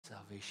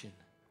salvation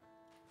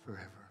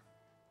forever.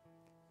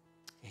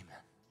 Amen.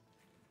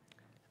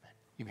 Amen.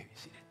 You may be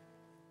seated.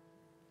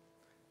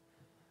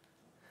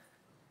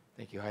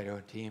 Thank you,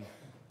 Idaho team.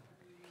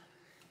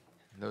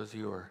 And those of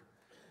you who are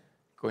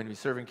going to be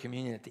serving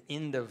communion at the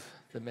end of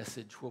the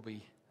message, we'll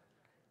be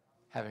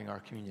having our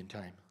communion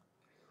time.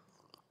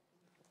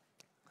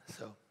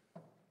 So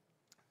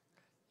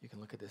you can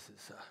look at this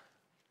as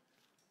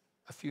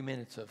a few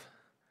minutes of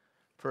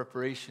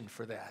preparation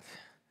for that.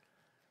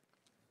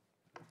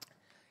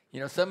 You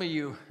know, some of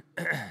you,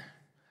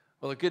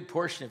 well, a good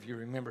portion of you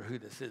remember who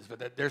this is,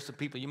 but there's some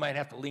people you might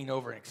have to lean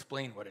over and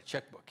explain what a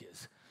checkbook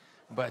is.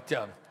 But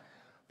you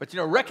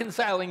know,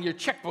 reconciling your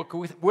checkbook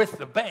with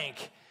the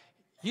bank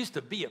used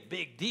to be a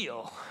big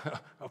deal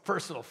of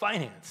personal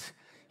finance.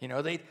 You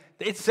know,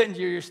 they'd send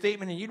you your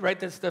statement and you'd write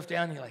that stuff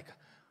down and you're like,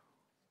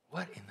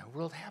 what in the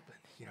world happened?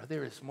 You know,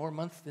 there is more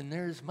months than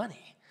there is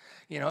money.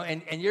 You know,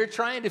 and you're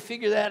trying to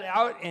figure that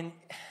out, and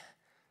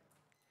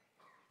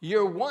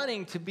you're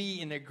wanting to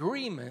be in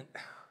agreement.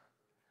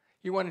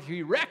 You want to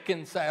be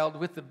reconciled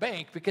with the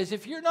bank, because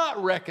if you're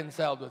not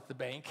reconciled with the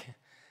bank,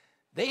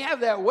 they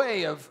have that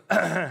way of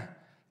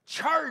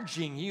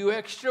charging you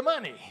extra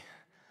money.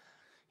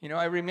 You know,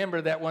 I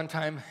remember that one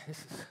time, this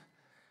is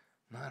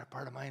not a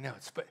part of my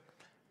notes, but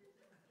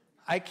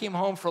I came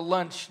home for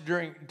lunch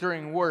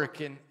during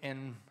work,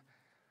 and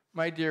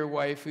my dear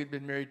wife, who'd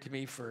been married to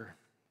me for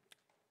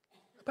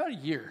about a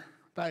year,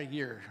 or a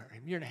year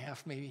and a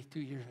half, maybe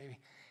 2 years, maybe,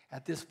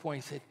 at this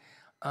point said,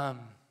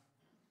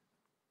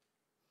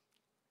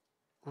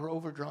 we're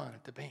overdrawn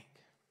at the bank.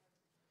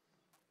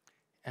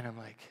 And I'm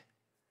like,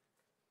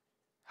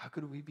 how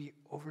could we be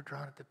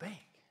overdrawn at the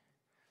bank?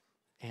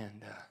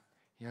 And,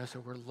 you know, so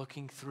we're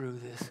looking through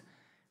this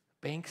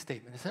bank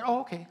statement. I said,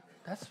 oh, okay,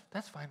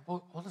 that's fine.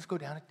 We'll just go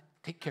down and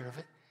take care of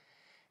it.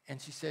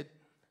 And she said,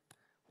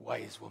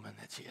 wise woman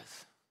that she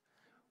is,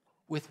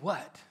 with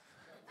what?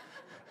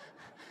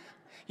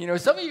 You know,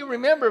 some of you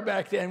remember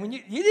back then when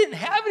you didn't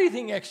have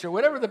anything extra.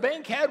 Whatever the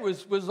bank had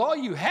was all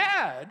you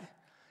had.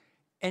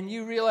 And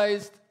you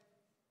realized,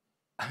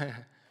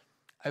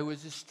 I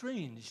was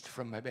estranged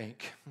from my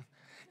bank.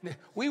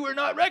 We were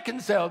not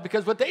reconciled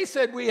because what they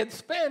said we had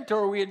spent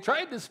or we had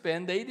tried to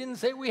spend, they didn't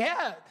say we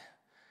had.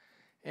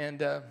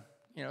 And,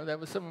 you know, that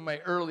was some of my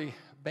early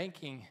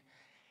banking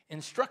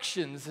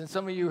instructions. And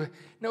some of you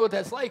know what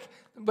that's like.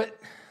 But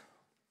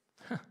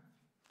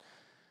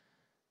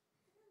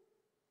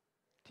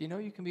do you know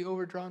you can be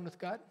overdrawn with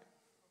God?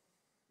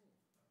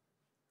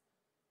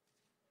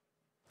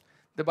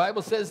 The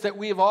Bible says that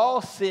we have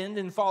all sinned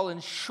and fallen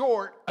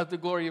short of the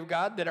glory of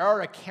God, that our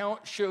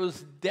account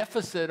shows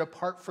deficit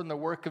apart from the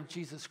work of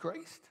Jesus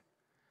Christ,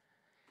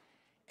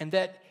 and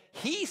that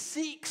He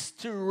seeks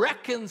to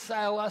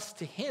reconcile us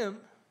to Him,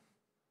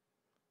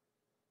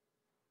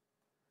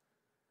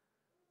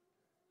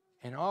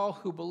 and all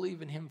who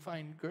believe in Him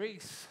find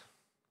grace.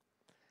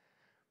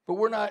 But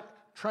we're not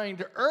trying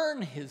to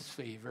earn His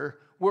favor.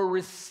 We're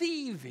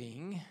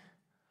receiving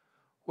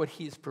what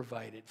He's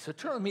provided. So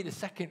turn with me to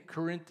 2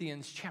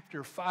 Corinthians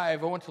chapter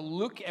 5. I want to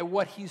look at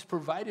what He's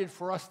provided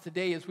for us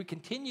today as we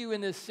continue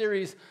in this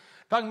series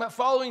talking about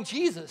following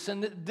Jesus.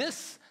 And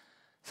this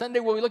Sunday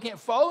we'll be looking at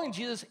following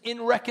Jesus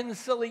in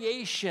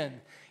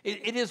reconciliation.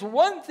 It is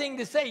one thing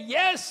to say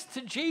yes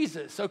to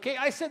Jesus, okay?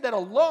 I said that a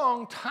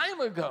long time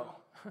ago.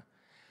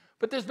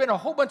 But there's been a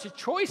whole bunch of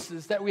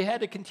choices that we had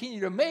to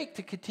continue to make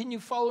to continue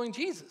following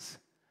Jesus.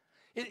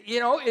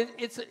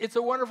 It's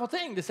a wonderful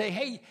thing to say,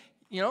 hey,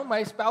 you know,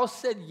 my spouse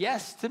said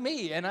yes to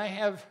me, and I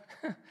have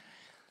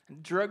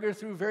drug her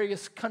through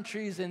various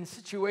countries and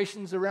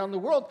situations around the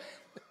world.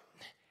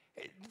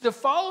 The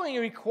following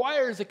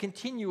requires a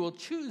continual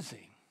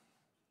choosing.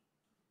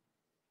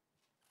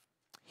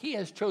 He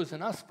has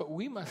chosen us, but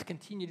we must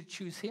continue to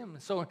choose Him.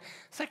 So in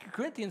 2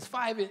 Corinthians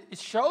 5, it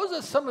shows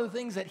us some of the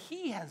things that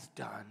He has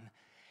done.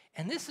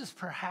 And this is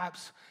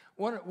perhaps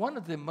one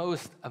of the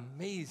most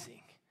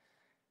amazing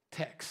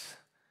texts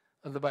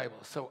of the Bible.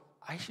 So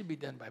I should be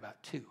done by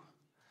about 2.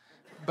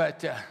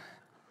 But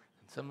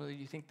some of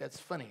you think that's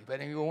funny, but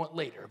we won't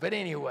later. But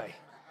anyway,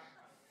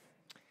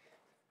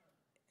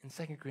 in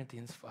 2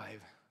 Corinthians 5,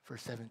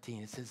 verse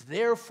 17, it says,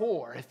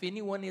 therefore, if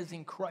anyone is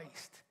in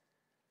Christ,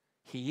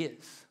 he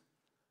is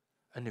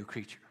a new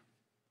creature.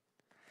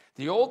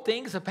 The old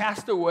things have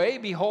passed away.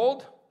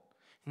 Behold,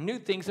 new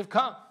things have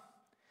come.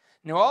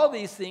 Now all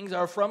these things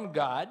are from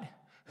God,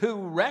 who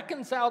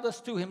reconciled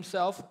us to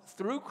Himself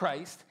through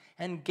Christ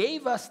and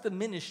gave us the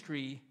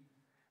ministry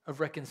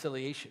of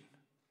reconciliation.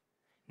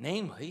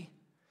 Namely,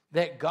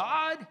 that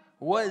God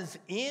was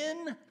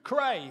in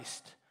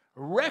Christ,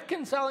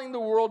 reconciling the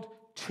world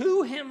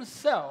to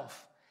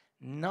Himself,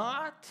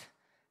 not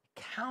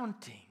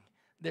counting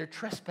their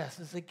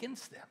trespasses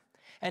against them.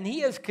 And He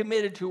has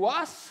committed to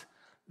us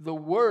the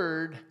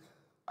word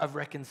of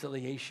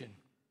reconciliation.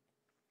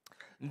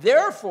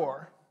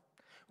 Therefore,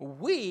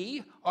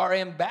 we are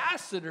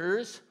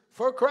ambassadors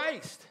for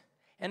Christ.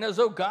 And as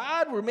though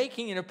God were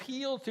making an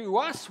appeal to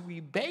us, we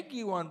beg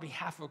you on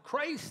behalf of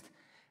Christ,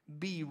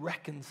 be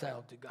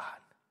reconciled to God.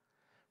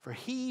 For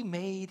He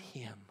made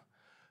Him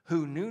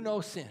who knew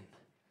no sin,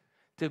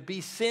 to be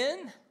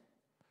sin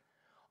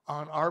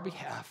on our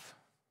behalf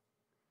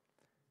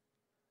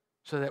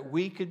so that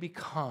we could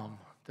become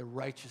the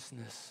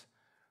righteousness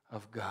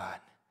of God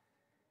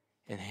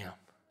in him.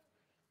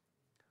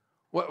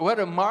 What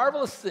a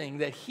marvelous thing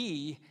that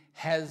he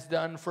has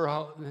done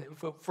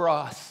for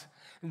us.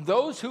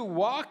 Those who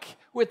walk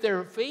with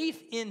their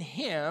faith in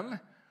him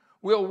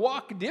will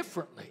walk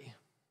differently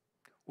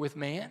with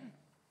man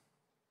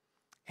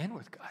and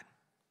with God.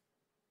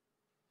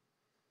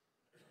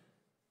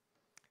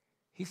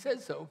 He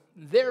says so,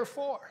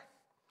 therefore.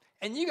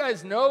 And you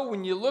guys know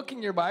when you look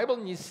in your Bible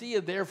and you see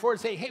a therefore,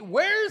 say, hey,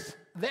 where's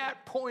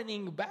that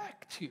pointing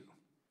back to?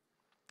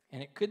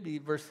 And it could be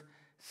verse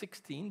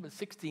 16, but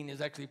 16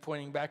 is actually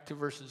pointing back to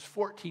verses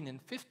 14 and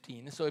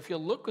 15. So if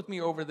you'll look with me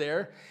over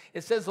there,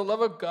 it says the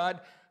love of God,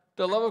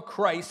 the love of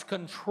Christ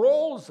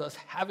controls us,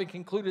 having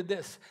concluded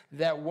this,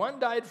 that one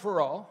died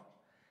for all,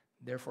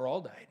 therefore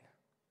all died.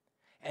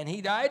 And he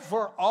died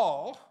for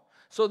all,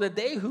 so that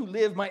they who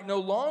live might no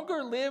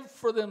longer live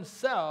for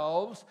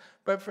themselves,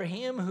 but for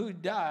him who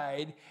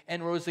died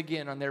and rose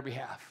again on their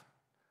behalf.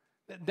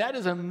 That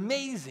is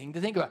amazing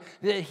to think about.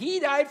 That he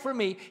died for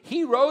me,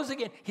 he rose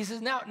again. He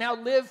says, now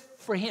live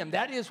for him.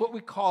 That is what we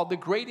call the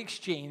great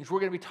exchange.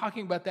 We're going to be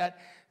talking about that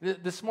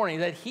this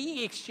morning, that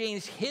he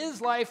exchanged his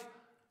life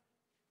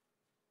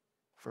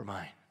for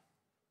mine.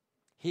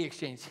 He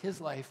exchanged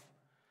his life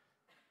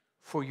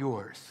for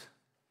yours.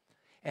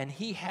 And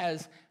he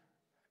has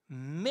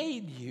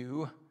made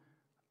you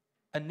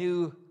a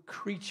new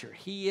creature.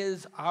 He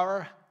is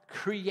our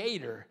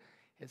creator.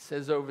 It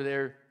says over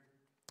there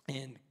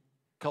in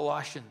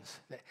Colossians,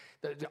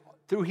 that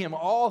through him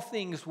all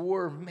things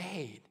were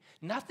made.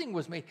 Nothing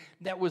was made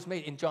that was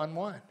made in John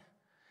 1.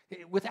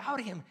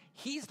 Without him,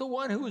 he's the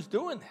one who was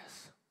doing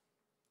this.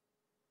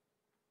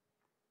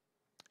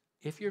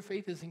 If your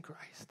faith is in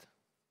Christ,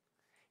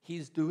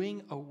 he's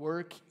doing a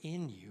work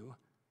in you,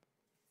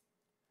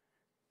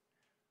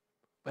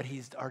 but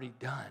he's already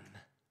done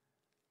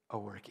a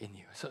work in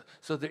you.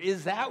 So there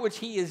is that which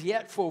he is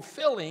yet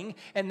fulfilling,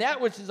 and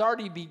that which has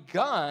already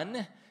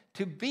begun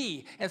to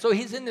be. And so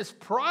he's in this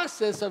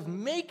process of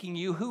making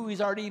you who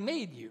he's already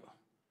made you.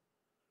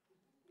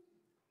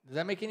 Does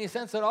that make any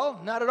sense at all?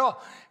 Not at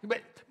all.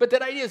 But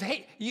that idea is,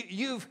 hey,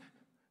 you've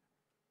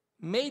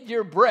made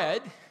your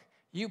bread,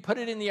 you put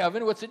it in the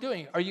oven, what's it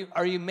doing?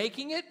 Are you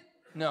making it?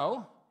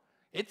 No.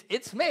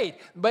 It's made,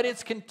 but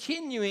it's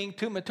continuing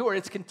to mature.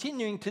 It's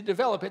continuing to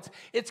develop.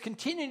 It's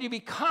continuing to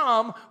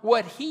become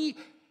what he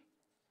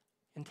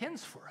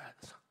intends for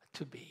us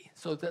to be.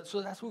 So that's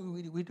what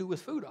we do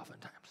with food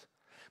oftentimes.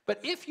 But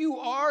if you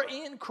are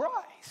in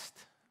Christ,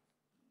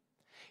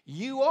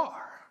 you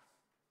are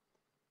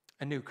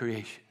a new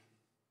creation.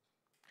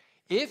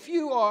 If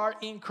you are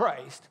in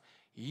Christ,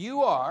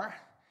 you are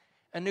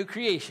a new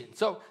creation.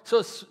 So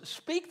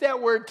speak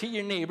that word to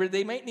your neighbor.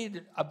 They might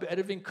need a bit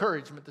of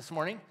encouragement this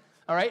morning.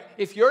 All right?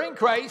 If you're in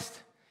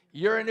Christ,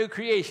 you're a new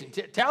creation.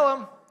 Tell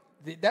them.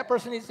 That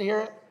person needs to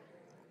hear it.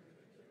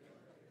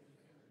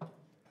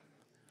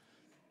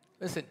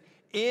 Listen,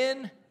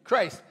 in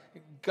Christ,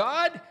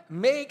 God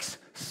makes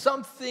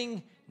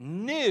something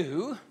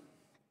new.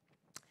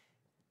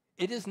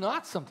 It is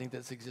not something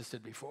that's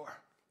existed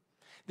before.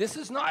 This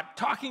is not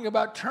talking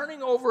about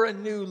turning over a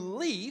new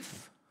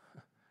leaf.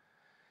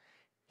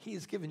 He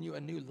has given you a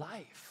new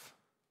life.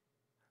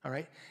 All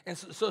right? And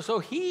so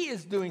he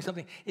is doing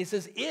something. He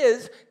says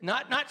is,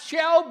 not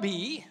shall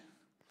be.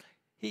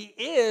 He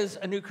is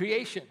a new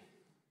creation.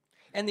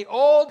 And the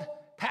old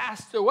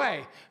passed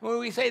away. When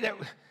we say that,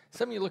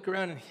 some of you look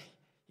around and,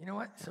 you know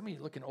what? Some of you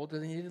are looking older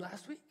than you did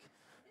last week.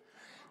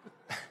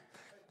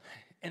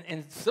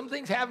 And some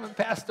things haven't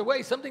passed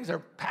away. Some things are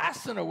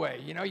passing away.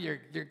 You know,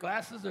 your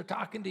glasses are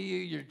talking to you.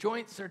 Your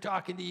joints are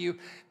talking to you.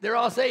 They're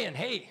all saying,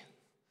 hey,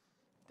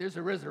 there's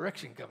a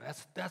resurrection coming.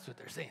 That's what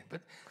they're saying.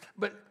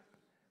 But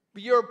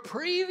your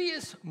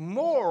previous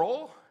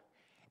moral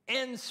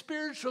and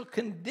spiritual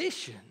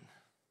condition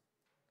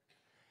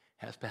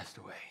has passed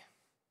away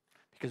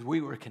because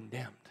we were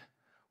condemned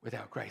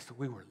without Christ.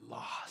 We were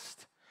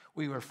lost.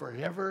 We were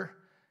forever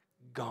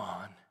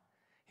gone.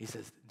 He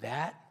says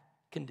that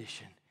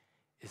condition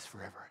is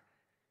forever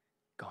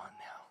gone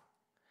now.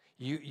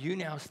 You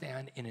now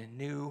stand in a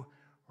new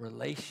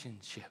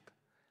relationship,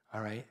 all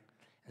right?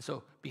 And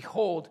so,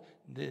 behold,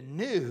 the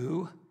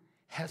new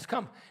has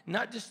come.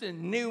 Not just a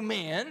new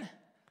man,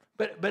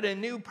 but a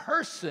new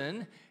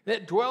person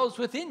that dwells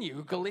within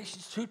you.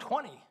 Galatians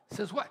 2:20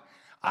 says what?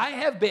 I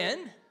have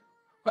been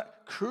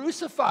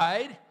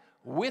crucified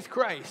with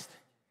Christ.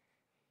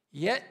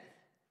 Yet,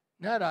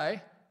 not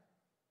I,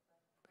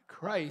 but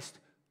Christ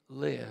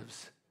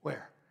lives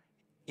where?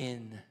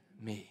 In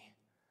me.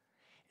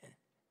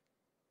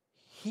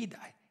 He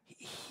died.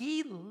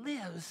 He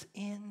lives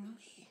in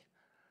me.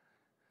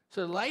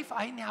 So the life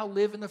I now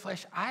live in the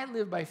flesh, I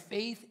live by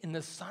faith in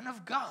the Son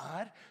of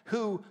God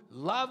who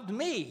loved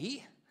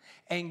me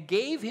and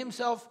gave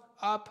himself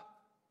up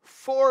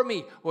for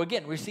me. Well,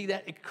 again, we see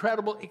that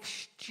incredible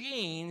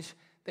exchange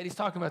that he's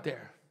talking about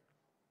there.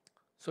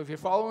 So if you're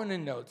following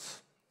in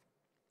notes,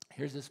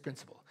 here's this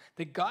principle,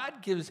 that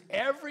God gives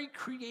every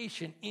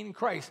creation in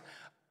Christ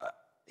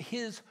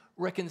his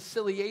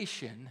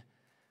reconciliation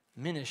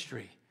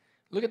ministry.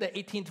 Look at the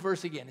 18th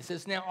verse again. It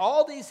says, now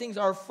all these things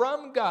are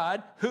from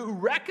God who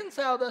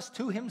reconciled us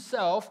to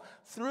himself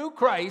through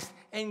Christ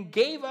and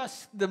gave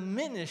us the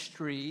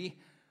ministry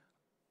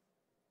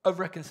of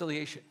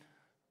reconciliation.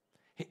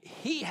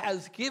 He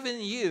has given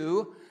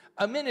you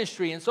a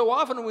ministry. And so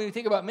often when we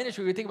think about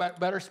ministry, we think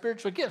about our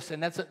spiritual gifts.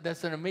 And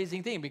that's an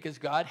amazing thing because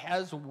God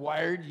has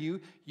wired you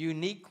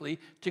uniquely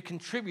to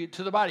contribute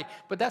to the body.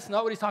 But that's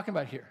not what he's talking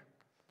about here.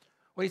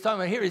 What he's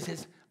talking about here is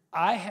his,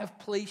 I have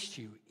placed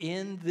you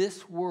in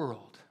this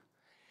world,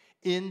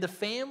 in the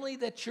family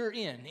that you're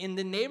in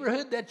the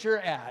neighborhood that you're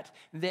at,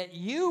 that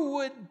you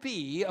would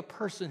be a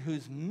person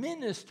who's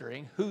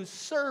ministering, who's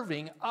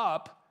serving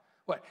up,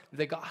 what?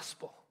 The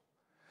gospel.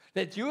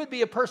 That you would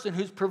be a person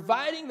who's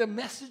providing the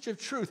message of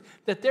truth,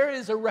 that there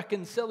is a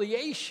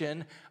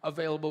reconciliation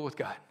available with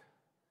God.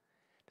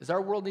 Does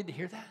our world need to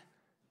hear that?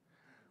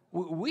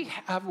 We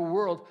have a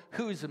world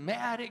who's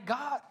mad at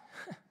God.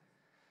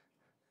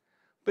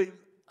 But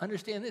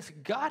understand this,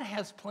 God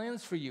has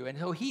plans for you, and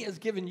so he has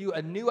given you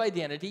a new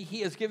identity.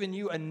 He has given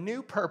you a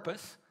new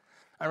purpose,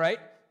 all right?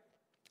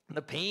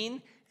 The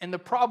pain and the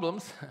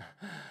problems,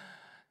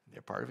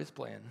 they're part of his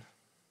plan.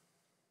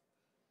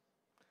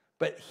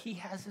 But he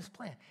has this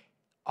plan.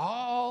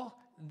 All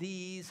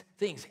these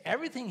things,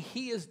 everything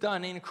he has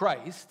done in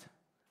Christ,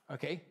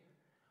 okay,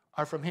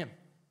 are from him.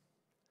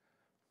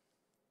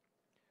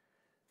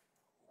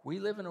 We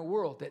live in a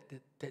world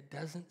that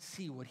doesn't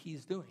see what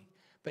he's doing.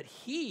 But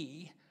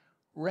he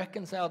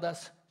reconciled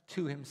us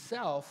to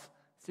himself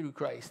through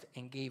Christ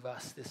and gave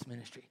us this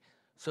ministry.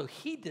 So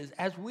he does,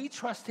 as we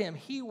trust him,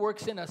 he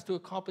works in us to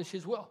accomplish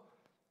his will.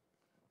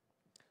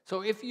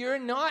 So if you're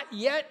not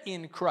yet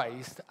in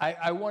Christ,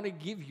 I want to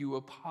give you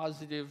a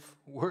positive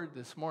word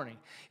this morning,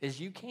 is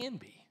you can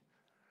be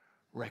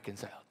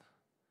reconciled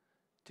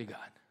to God.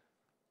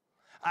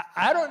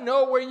 I don't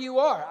know where you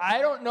are. I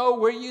don't know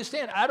where you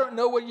stand. I don't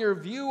know what your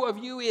view of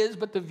you is,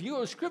 but the view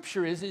of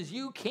Scripture is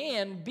you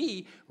can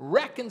be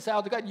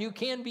reconciled to God. You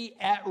can be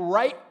at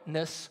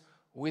rightness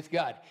with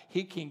God.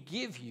 He can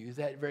give you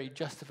that very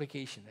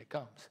justification that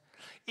comes.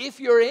 If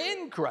you're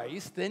in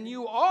Christ, then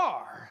you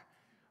are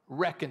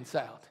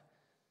reconciled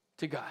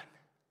to God.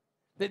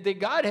 That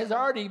God has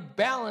already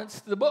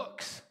balanced the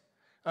books,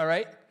 all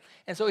right?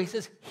 And so he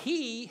says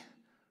he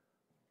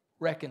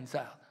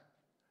reconciled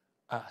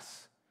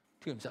us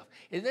to himself.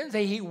 It doesn't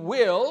say he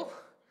will,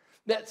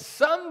 that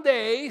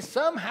someday,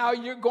 somehow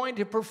you're going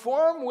to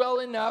perform well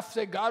enough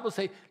that God will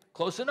say,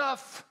 close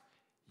enough,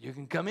 you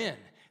can come in.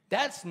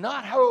 That's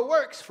not how it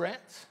works,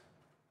 friends.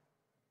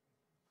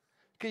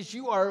 Because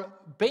you are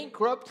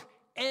bankrupt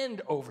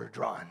and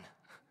overdrawn.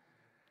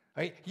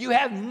 Right? You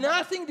have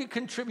nothing to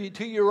contribute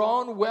to your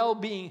own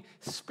well-being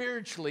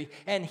spiritually,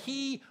 and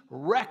he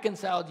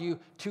reconciled you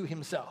to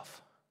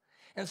himself.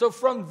 And so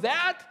from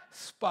that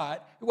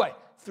spot, what?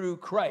 Through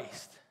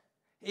Christ.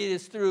 It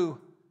is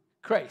through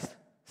Christ.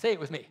 Say it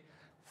with me.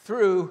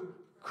 Through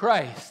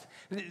Christ.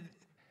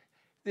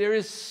 There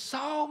is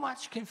so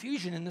much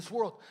confusion in this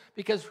world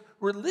because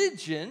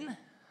religion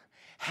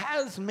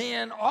has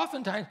man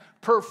oftentimes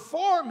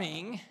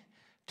performing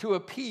to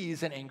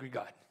appease an angry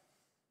God.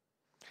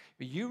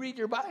 But you read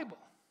your Bible,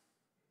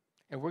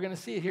 and we're going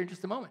to see it here in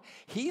just a moment.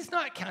 He's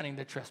not counting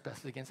the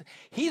trespasses against it.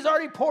 He's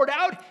already poured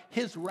out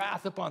his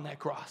wrath upon that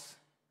cross.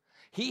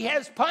 He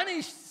has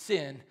punished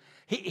sin.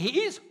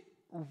 He's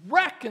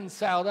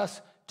reconciled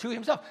us to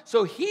himself.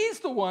 So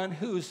he's the one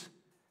who's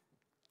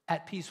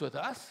at peace with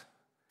us,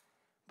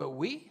 but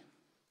we,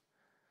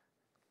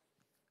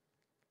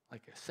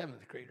 like a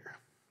seventh grader,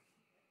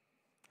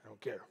 I don't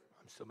care.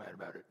 I'm still mad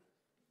about it.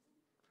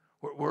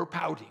 We're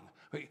pouting.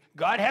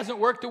 God hasn't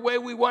worked the way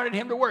we wanted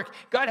him to work.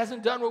 God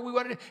hasn't done what we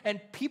wanted,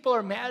 and people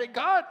are mad at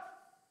God.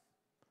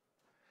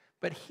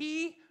 But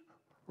he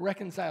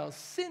reconciles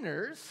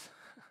sinners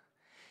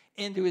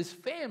into his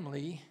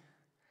family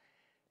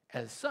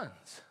as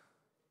sons.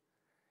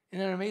 Isn't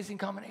that an amazing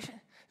combination?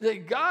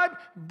 That God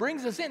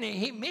brings us in, and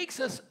he makes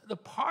us the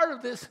part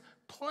of this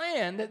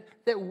plan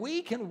that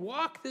we can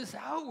walk this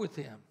out with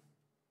him.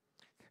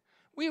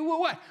 We were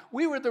what?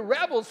 We were the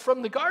rebels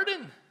from the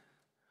garden.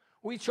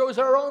 We chose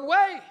our own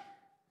way.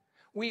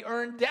 We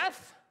earned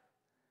death.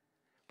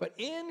 But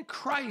in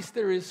Christ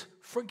there is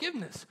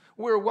forgiveness.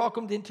 We're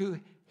welcomed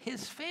into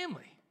his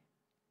family.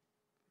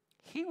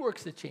 He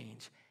works the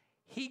change.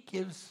 He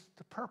gives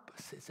the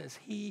purpose. It says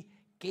he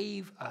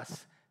gave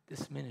us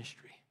this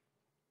ministry.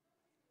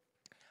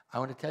 I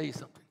want to tell you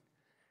something.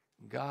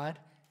 God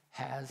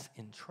has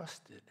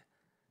entrusted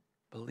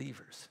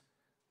believers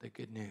the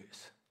good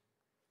news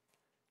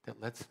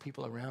that lets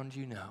people around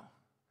you know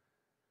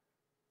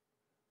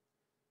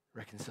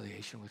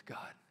reconciliation with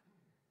God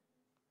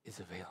is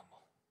available.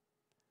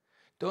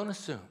 Don't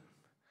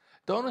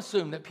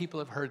assume that people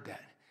have heard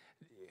that.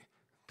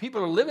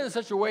 People are living in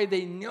such a way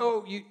they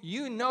know,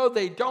 you know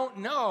they don't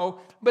know,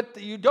 but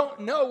you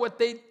don't know what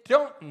they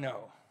don't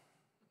know.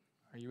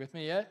 Are you with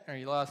me yet? Or are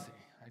you lost me?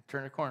 I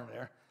turned a corner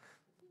there.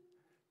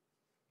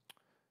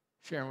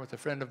 sharing with a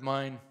friend of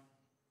mine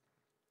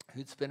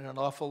who'd spent an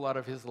awful lot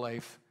of his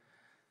life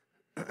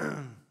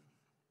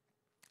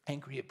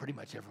angry at pretty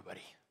much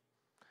everybody.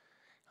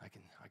 I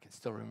can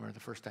still remember the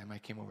first time I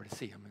came over to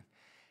see him,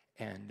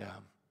 and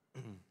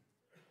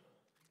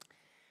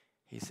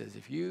he says,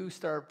 if you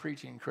start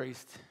preaching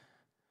Christ,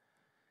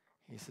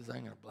 he says, I'm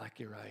going to black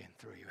your eye and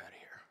throw you out of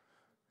here.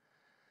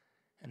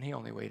 And he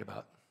only weighed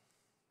about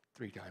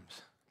 3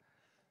 times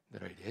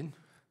that I did.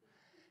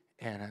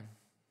 And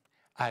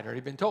I'd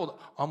already been told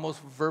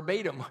almost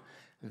verbatim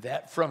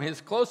that from his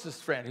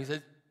closest friend. He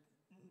said,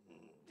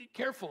 be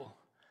careful.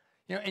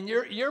 You know, and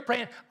you're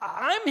praying,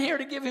 I'm here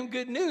to give him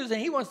good news, and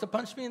he wants to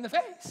punch me in the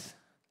face.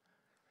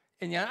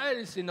 And yeah, I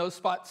just in those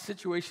spot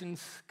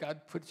situations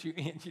God puts you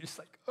in, you're just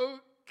like,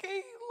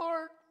 okay,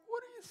 Lord,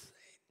 what do you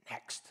say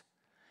next?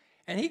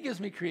 And he gives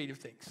me creative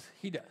things.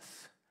 He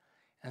does.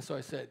 And so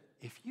I said,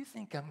 if you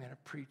think I'm going to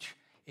preach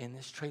in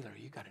this trailer,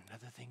 you got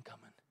another thing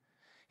coming.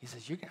 He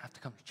says, you're going to have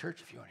to come to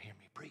church if you want to hear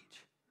me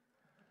preach.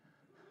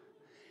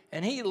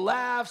 And he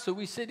laughs, so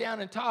we sit down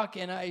and talk,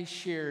 and I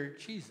share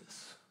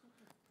Jesus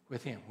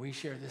with him. We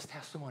share this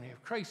testimony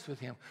of Christ with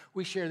him.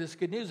 We share this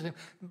good news with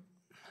him.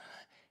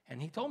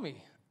 And he told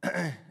me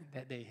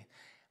that day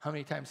how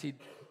many times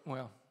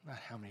well, not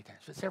how many times,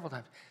 but several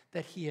times,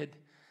 that he had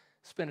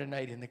spent a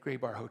night in the Gray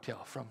Bar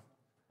Hotel from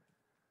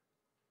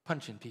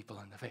punching people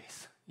in the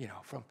face, you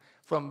know,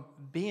 from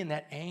being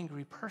that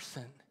angry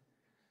person.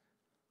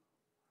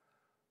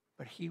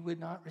 But he would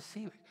not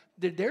receive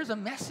it. There's a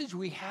message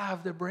we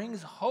have that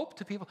brings hope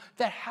to people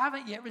that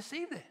haven't yet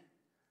received it.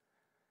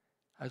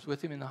 I was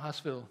with him in the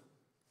hospital.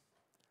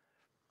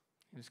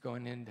 He was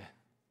going in to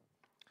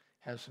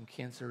have some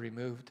cancer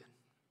removed.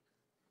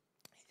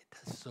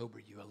 It does sober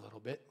you a little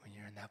bit when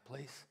you're in that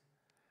place.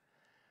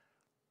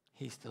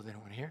 He still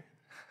didn't want to hear it.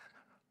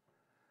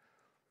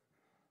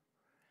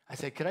 I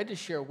said, could I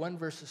just share one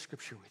verse of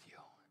scripture with you?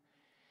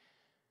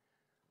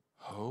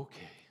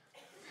 Okay.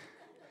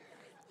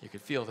 You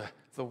could feel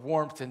the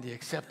warmth and the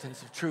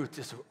acceptance of truth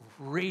just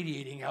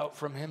radiating out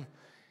from him.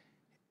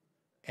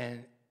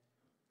 And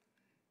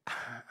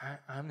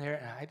I'm there,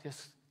 and I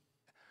just,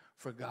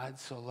 for God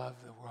so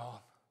loved the world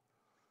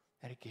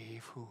that he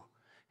gave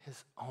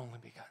his only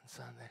begotten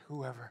Son, that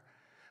whoever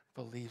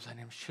believes on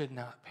him should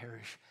not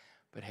perish,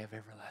 but have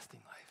everlasting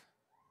life.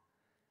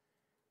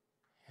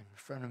 And in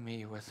front of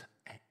me was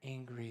an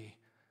angry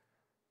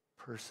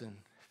person,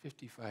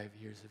 55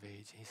 years of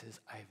age. He says,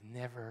 I've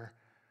never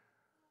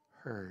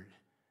heard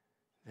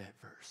that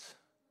verse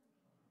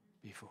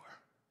before.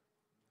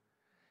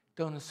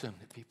 Don't assume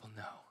that people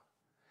know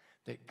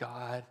that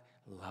God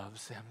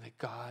loves them, that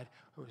God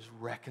was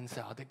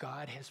reconciled, that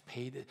God has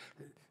paid it.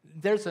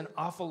 There's an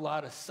awful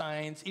lot of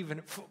signs, even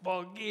at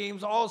football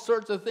games, all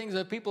sorts of things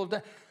that people have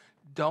done.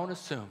 Don't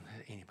assume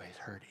that anybody's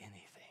heard anything.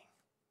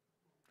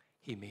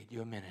 He made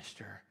you a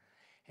minister,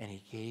 and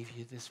he gave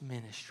you this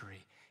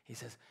ministry. He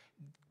says,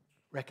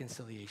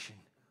 reconciliation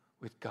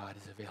with God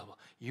is available.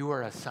 You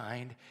are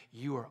assigned,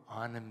 you are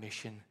on a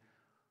mission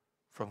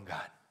from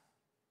God.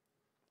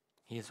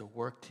 He has a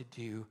work to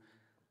do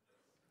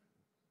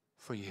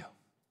for you.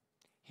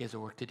 He has a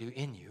work to do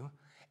in you,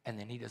 and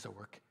then he does a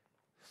work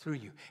through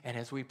you. And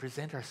as we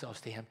present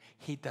ourselves to him,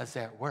 he does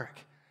that work.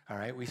 All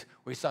right,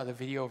 we saw the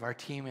video of our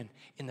team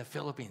in the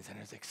Philippines, and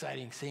it was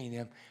exciting seeing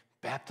them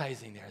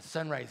baptizing there.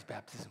 Sunrise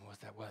baptism was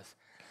that was.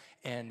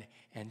 And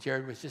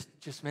Jared was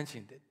just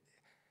mentioning that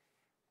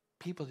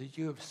people that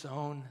you have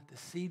sown the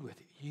seed with,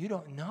 you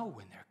don't know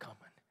when they're coming.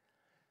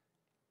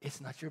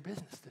 It's not your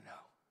business to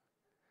know.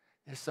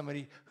 There's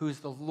somebody who's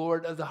the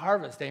Lord of the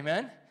harvest,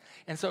 amen?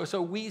 And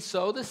so we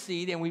sow the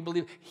seed, and we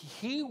believe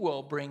he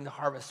will bring the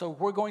harvest. So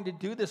we're going to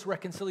do this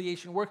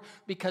reconciliation work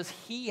because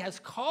he has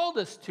called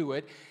us to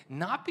it,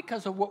 not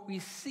because of what we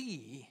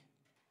see,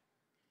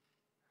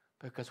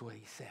 but because of what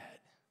he said.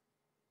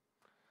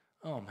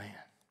 Oh, man.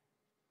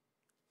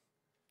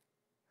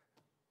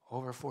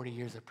 Over 40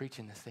 years of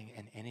preaching this thing,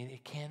 and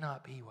it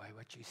cannot be why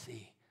what you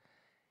see.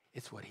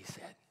 It's what he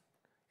said.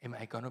 Am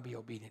I going to be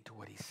obedient to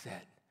what he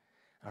said?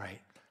 All right,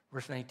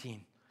 verse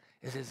 19.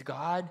 It says,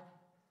 God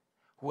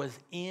was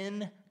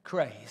in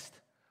Christ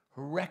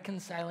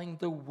reconciling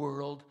the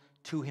world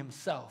to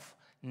himself,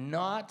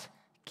 not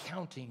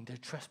counting their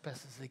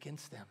trespasses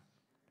against them.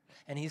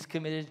 And he's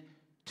committed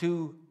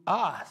to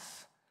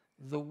us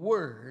the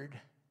word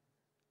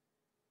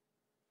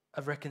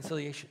of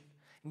reconciliation.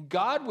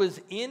 God was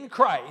in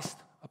Christ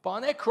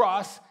upon that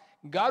cross.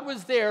 God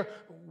was there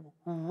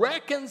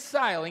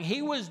reconciling.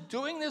 He was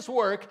doing this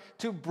work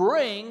to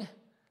bring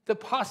the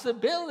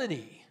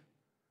possibility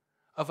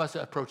of us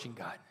approaching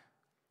God.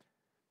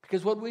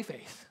 Because what did we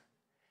face?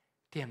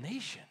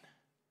 Damnation.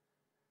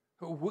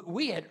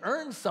 We had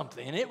earned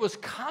something, and it was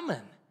coming,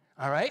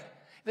 all right?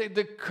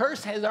 The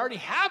curse has already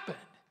happened.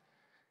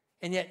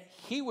 And yet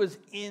he was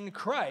in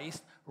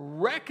Christ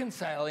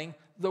reconciling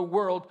the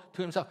world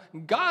to himself.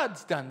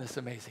 God's done this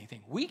amazing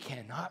thing. We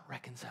cannot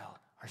reconcile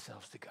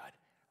ourselves to God.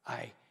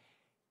 I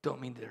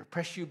don't mean to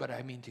depress you, but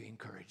I mean to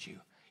encourage you.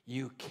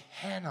 You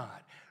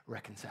cannot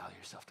reconcile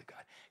yourself to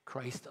God.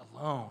 Christ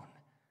alone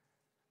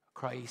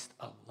Christ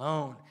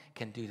alone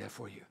can do that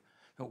for you.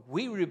 No,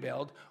 we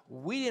rebelled.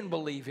 We didn't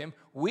believe him.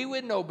 We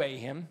wouldn't obey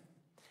him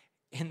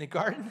in the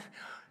garden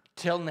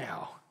till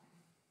now.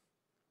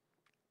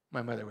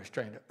 My mother was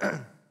trying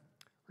to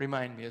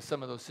remind me of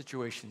some of those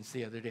situations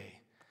the other day.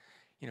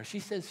 You know, she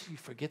says she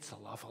forgets an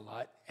awful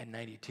lot at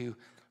 92,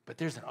 but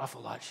there's an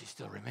awful lot she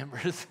still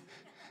remembers.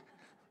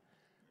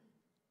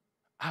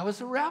 I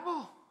was a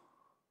rebel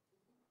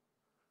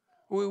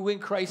when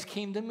Christ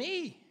came to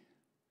me.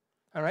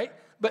 All right?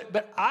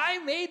 But I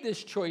made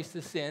this choice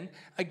to sin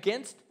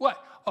against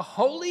what? A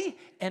holy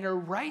and a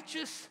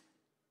righteous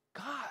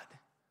God.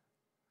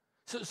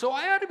 So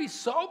I ought to be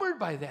sobered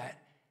by that.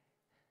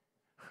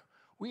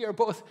 We are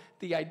both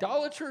the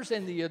idolaters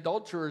and the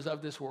adulterers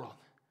of this world.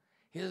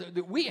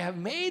 We have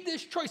made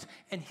this choice.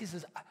 And he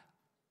says,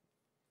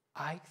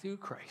 through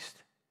Christ,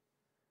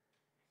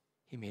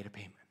 he made a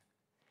payment.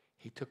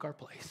 He took our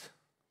place,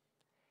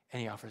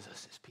 and he offers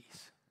us his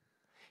peace.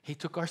 He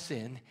took our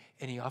sin,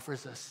 and he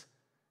offers us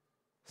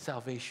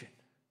salvation.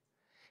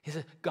 He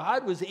said,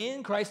 God was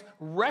in Christ,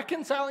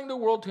 reconciling the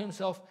world to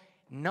himself,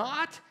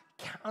 not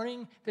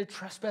counting their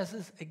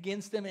trespasses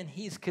against them, and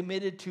he's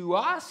committed to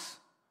us,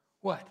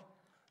 what?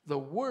 The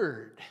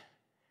word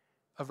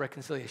of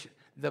reconciliation.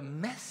 The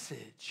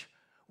message.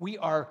 We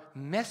are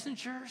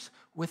messengers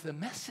with a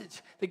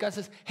message that God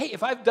says, hey,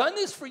 if I've done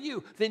this for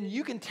you, then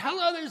you can tell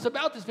others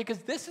about this because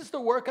this is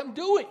the work I'm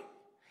doing.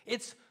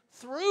 It's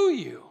through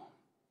you.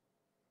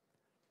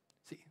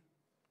 See,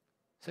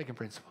 second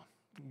principle.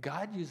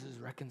 God uses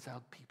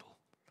reconciled people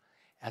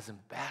as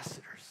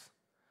ambassadors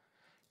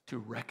to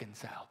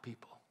reconcile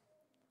people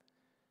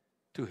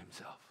to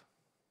himself.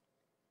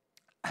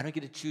 I don't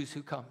get to choose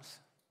who comes.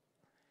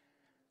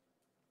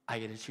 I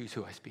get to choose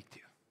who I speak to.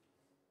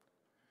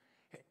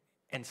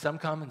 And some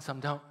come and some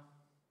don't.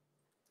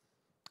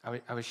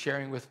 I was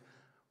sharing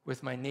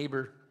with my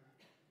neighbor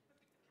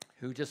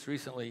who just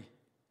recently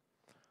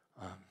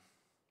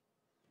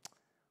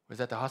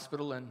was at the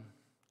hospital, and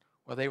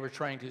while they were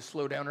trying to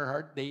slow down her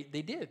heart, they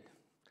did.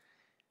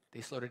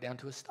 They slowed it down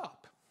to a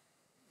stop.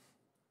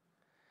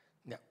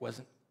 That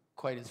wasn't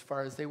quite as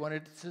far as they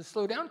wanted it to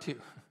slow down to.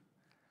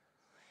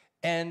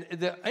 And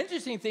the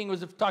interesting thing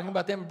was talking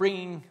about them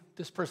bringing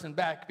this person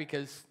back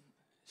because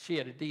she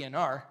had a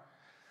DNR.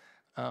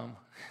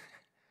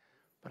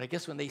 But I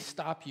guess when they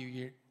stop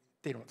you,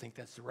 they don't think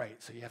that's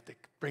right, so you have to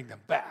bring them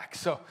back.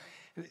 So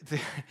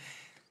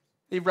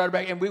they brought her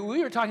back, and we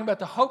were talking about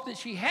the hope that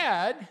she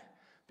had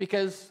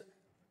because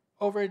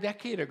over a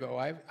decade ago,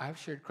 I've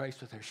shared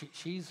Christ with her.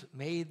 She's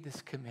made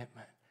this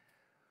commitment.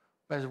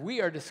 But as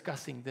we are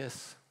discussing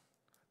this,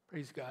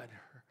 praise God,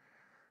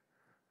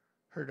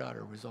 her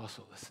daughter was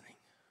also listening.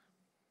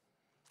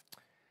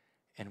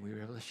 And we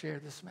were able to share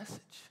this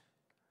message.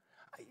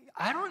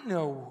 I don't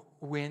know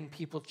when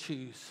people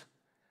choose,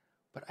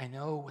 but I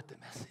know what the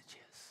message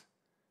is.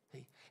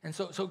 See? And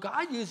so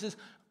God uses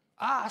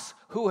us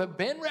who have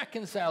been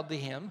reconciled to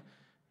him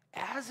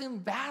as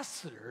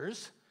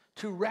ambassadors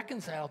to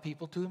reconcile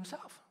people to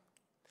himself.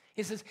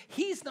 He says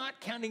he's not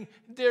counting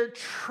their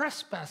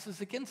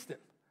trespasses against them.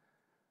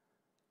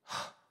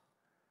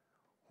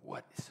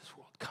 What is this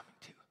world coming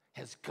to?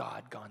 Has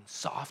God gone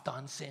soft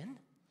on sin?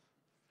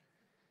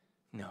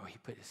 No, he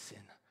put his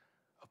sin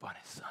upon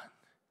his son.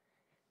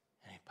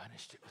 And he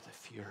punished it with a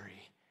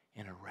fury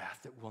and a wrath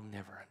that we'll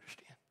never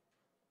understand.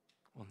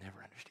 We'll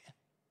never understand.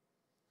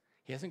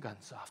 He hasn't gone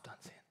soft on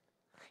sin.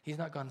 He's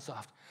not gone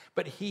soft.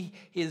 But he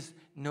is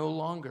no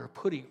longer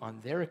putting on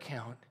their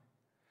account,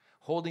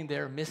 holding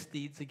their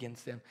misdeeds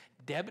against them,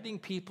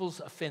 debiting people's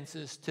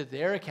offenses to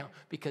their account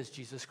because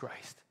Jesus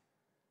Christ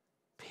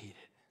paid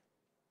it.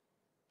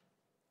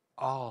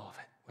 All of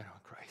it went on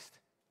Christ.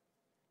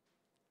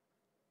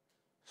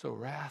 So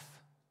wrath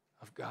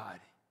of God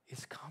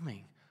is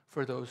coming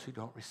for those who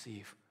don't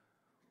receive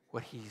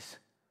what he's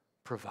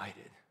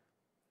provided.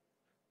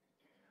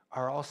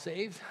 Are all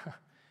saved?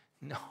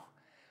 No.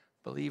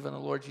 Believe on the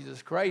Lord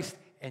Jesus Christ,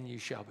 and you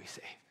shall be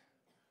saved.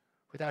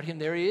 Without him,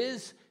 there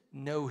is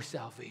no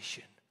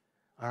salvation.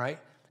 All right?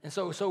 And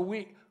so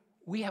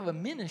we have a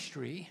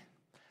ministry,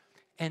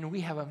 and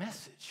we have a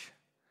message.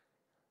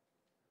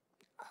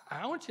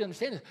 I want you to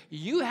understand this.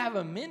 You have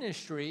a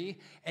ministry,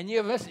 and you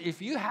have a message.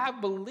 If you have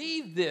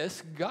believed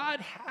this, God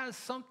has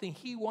something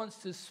he wants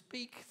to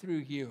speak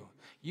through you.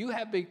 You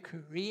have been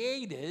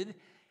created,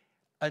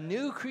 a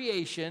new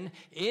creation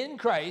in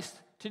Christ,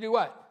 to do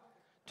what?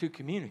 To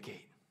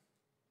communicate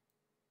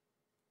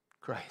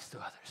Christ to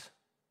others.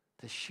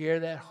 To share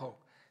that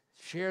hope,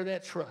 share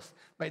that trust.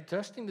 By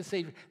trusting the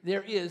Savior,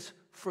 there is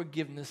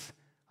forgiveness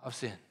of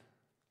sin.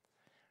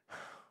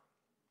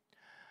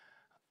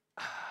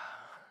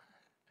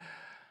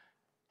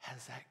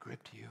 Has that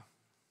gripped you?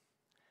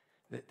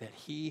 That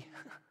he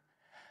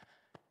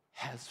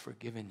has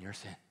forgiven your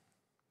sin?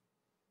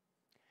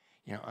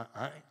 You know,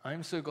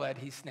 I'm so glad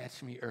he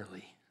snatched me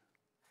early.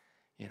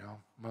 You know,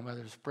 my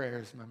mother's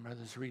prayers, my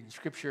mother's reading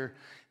scripture,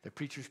 the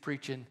preacher's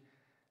preaching.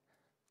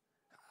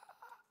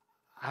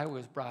 I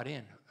was brought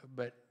in,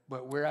 but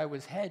where I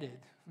was headed,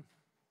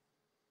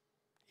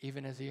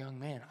 even as a young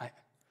man,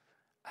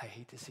 I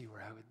hate to see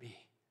where I would be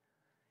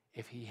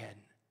if he hadn't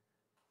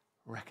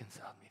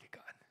reconciled me to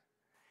God,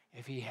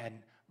 if he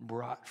hadn't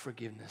brought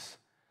forgiveness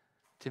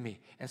to me.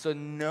 And so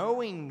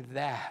knowing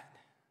that,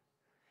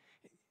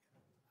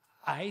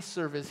 I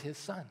serve as his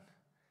son.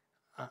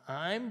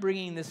 I'm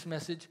bringing this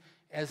message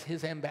as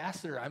his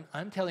ambassador.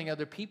 I'm telling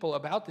other people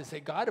about this,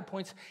 that God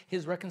appoints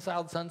his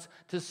reconciled sons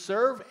to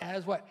serve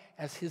as what?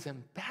 As his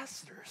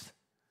ambassadors.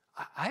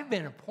 I've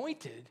been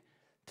appointed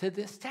to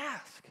this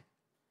task.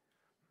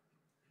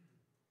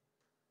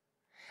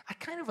 I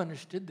kind of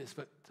understood this,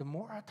 but the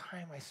more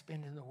time I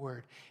spend in the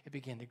Word, it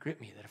began to grip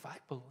me that if I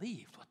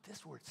believed what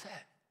this Word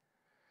said,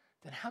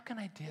 then how can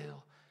I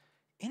deal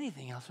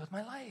anything else with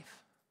my life?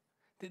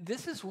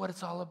 This is what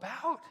it's all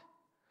about.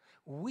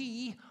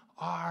 We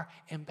are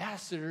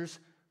ambassadors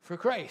for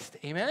Christ.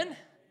 Amen?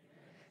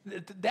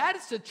 That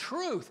is the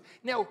truth.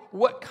 Now,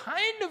 what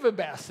kind of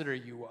ambassador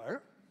you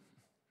are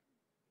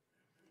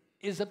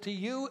is up to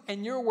you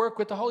and your work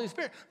with the Holy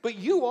Spirit. But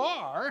you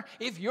are,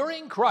 if you're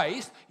in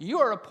Christ, you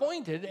are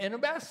appointed an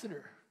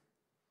ambassador.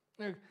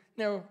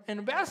 Now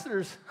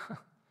ambassadors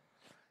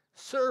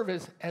serve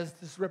as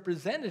this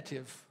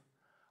representative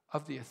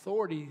of the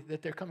authority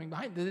that they're coming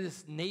behind.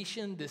 This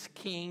nation, this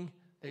king,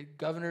 the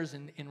governors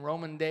in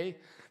Roman day,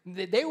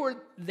 they were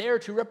there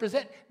to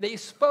represent. They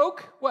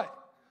spoke what?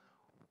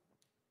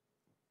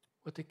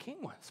 What the king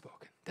once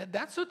spoken.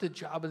 That's what the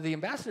job of the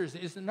ambassadors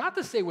is, not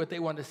to say what they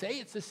want to say,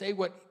 it's to say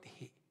what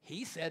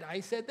he said, I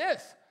said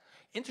this.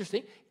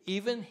 Interesting,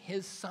 even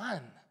his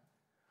son,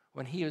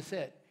 when he was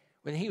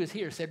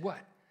here, said what?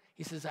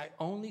 He says, I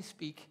only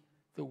speak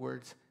the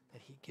words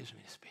that he gives me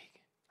to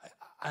speak.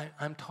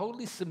 I'm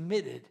totally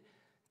submitted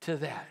to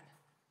that.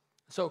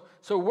 So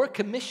we're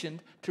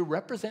commissioned to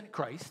represent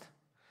Christ,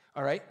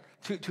 all right,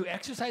 to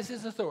exercise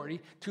his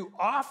authority, to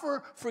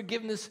offer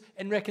forgiveness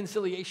and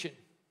reconciliation.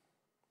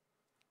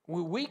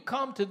 We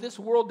come to this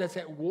world that's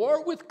at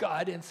war with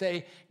God and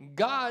say,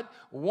 God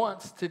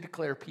wants to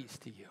declare peace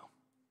to you.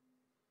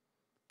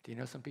 Do you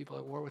know some people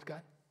at war with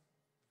God?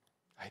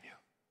 I do.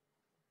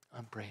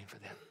 I'm praying for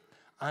them.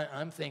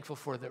 I'm thankful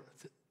for the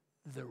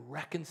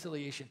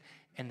reconciliation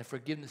and the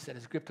forgiveness that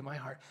has gripped to my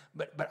heart.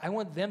 But I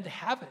want them to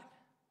have it.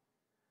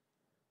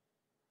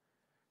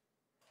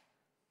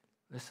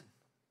 Listen,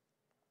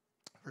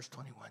 verse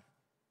 21.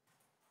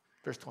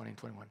 Verse 20 and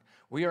 21.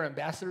 We are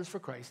ambassadors for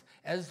Christ.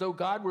 As though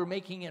God were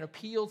making an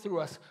appeal through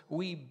us,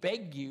 we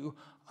beg you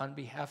on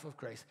behalf of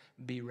Christ,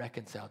 be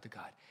reconciled to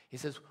God. He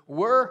says,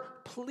 we're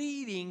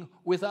pleading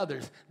with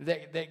others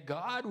that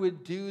God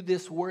would do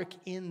this work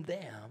in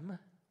them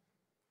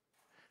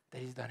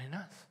that he's done in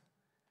us.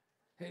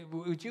 Hey,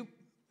 but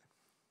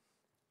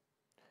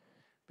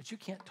you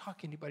can't talk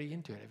anybody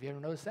into it. Have you ever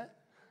noticed that?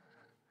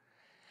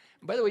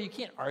 By the way, you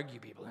can't argue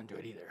people into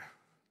it either.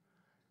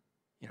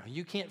 You know,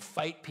 you can't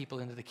fight people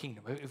into the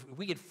kingdom. If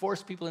we could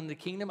force people into the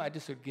kingdom, I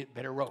just would get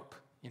better rope.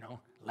 You know,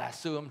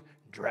 lasso them,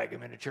 drag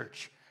them into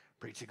church,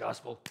 preach the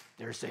gospel,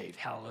 they're saved.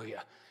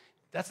 Hallelujah.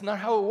 That's not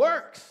how it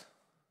works.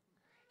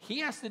 He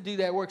has to do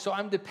that work. So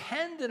I'm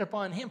dependent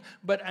upon him,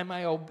 but am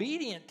I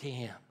obedient to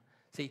him?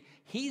 See,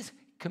 he's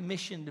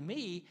commissioned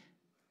me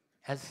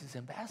as his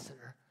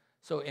ambassador.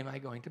 So am I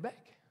going to beg?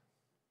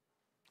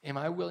 Am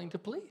I willing to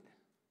plead?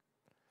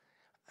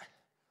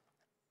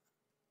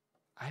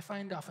 I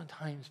find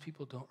oftentimes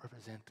people don't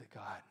represent the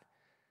God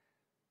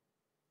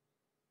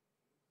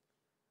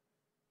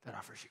that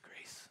offers you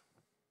grace.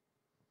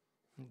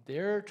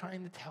 They're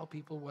trying to tell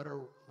people what a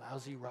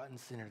lousy, rotten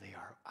sinner they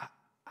are.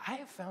 I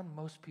have found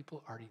most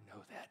people already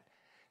know that.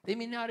 They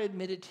may not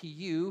admit it to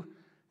you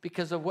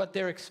because of what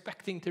they're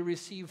expecting to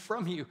receive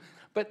from you,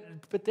 but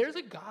there's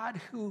a God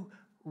who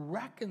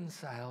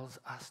reconciles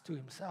us to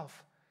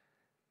himself,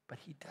 but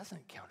he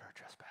doesn't count our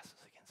trespasses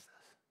against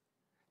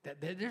us.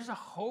 That there's a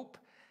hope.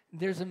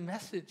 There's a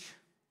message.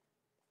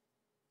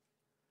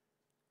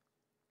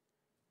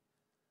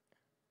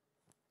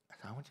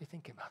 So I want you to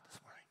think about this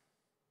morning.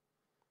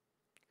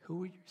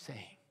 Who are you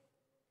saying?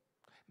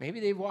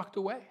 Maybe they've walked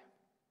away.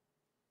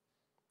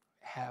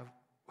 Have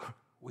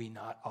we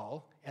not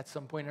all at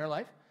some point in our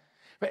life?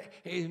 But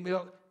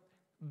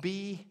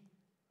be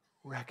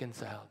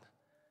reconciled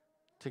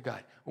to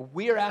God.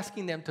 We are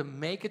asking them to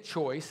make a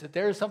choice that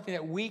there is something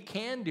that we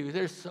can do.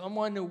 There's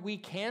someone that we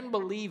can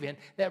believe in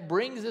that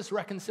brings this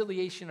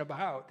reconciliation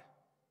about.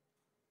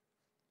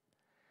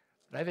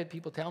 But I've had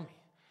people tell me,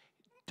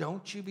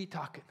 don't you be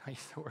talking. I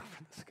used to work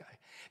for this guy.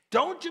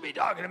 Don't you be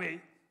talking to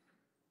me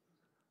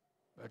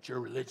about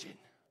your religion.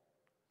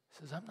 He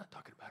says, I'm not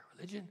talking about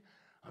religion.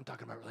 I'm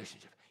talking about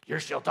relationship. You're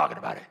still talking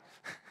about it.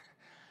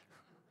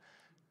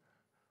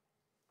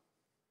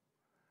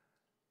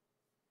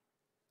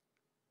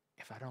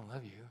 If I don't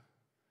love you,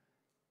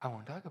 I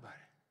won't talk about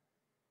it.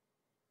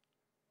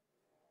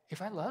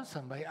 If I love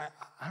somebody,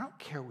 I don't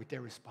care what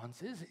their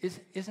response is.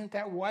 Isn't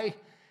that why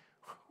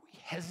we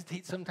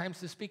hesitate sometimes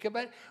to speak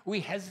about it?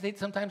 We hesitate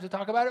sometimes to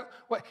talk about it?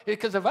 What?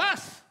 Because of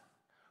us.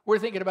 We're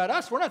thinking about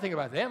us. We're not thinking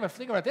about them. If I'm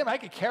thinking about them, I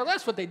could care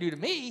less what they do to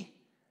me.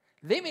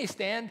 They may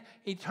stand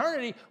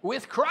eternity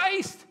with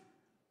Christ.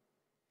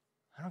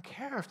 I don't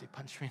care if they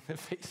punch me in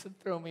the face and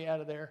throw me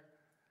out of there.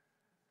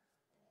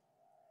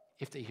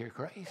 If they hear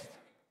Christ.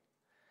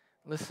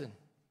 Listen.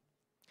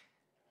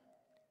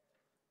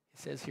 It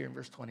says here in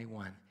verse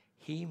 21,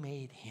 he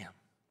made him.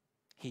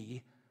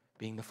 He,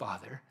 being the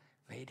Father,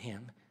 made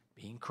him,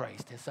 being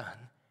Christ, his Son,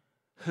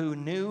 who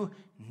knew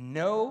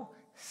no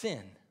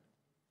sin.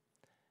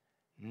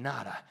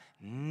 Nada,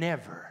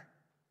 never,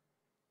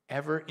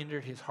 ever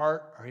entered his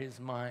heart or his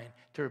mind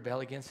to rebel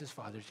against his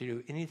Father, to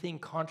do anything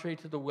contrary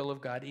to the will of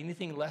God,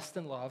 anything less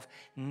than love,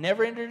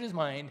 never entered his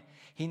mind.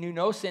 He knew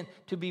no sin,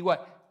 to be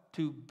what?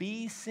 To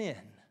be sin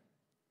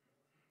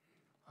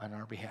on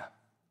our behalf,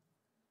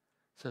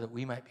 so that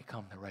we might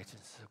become the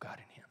righteousness of God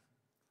in him.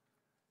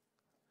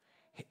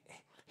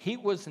 He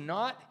was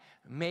not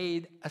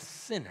made a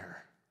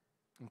sinner,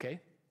 okay?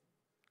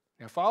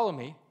 Now follow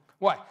me.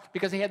 Why?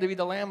 Because he had to be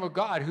the Lamb of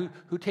God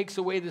who takes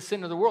away the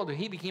sin of the world. If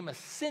he became a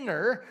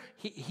sinner,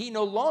 he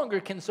no longer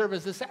can serve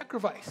as a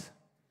sacrifice.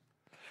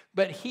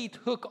 But he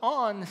took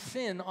on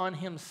sin on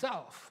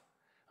himself,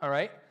 all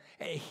right?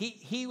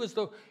 He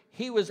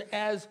was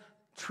as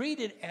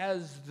treated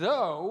as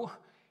though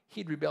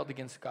he'd rebelled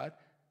against God,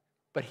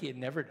 but he had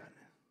never done it.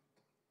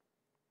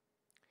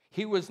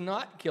 He was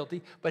not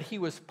guilty, but he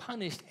was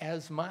punished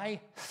as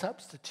my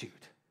substitute.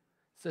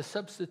 It's the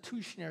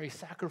substitutionary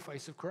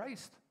sacrifice of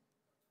Christ.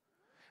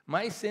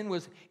 My sin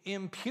was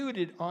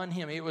imputed on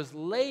him. It was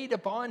laid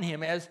upon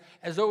him as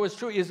though it was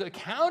true. It was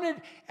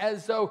accounted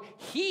as though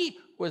he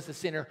was the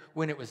sinner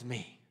when it was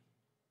me,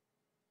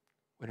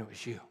 when it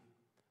was you,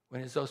 when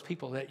it's those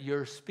people that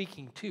you're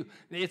speaking to.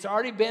 It's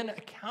already been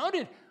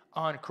accounted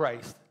on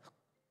Christ.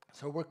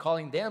 So we're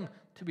calling them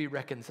to be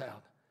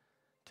reconciled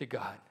to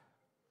God.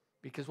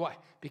 Because why?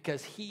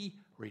 Because he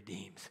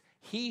redeems.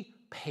 He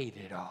paid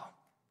it all.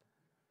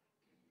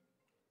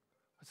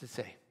 What's it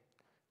say?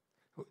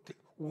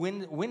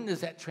 When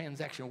does that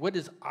transaction, what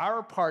is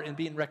our part in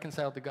being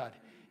reconciled to God?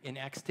 In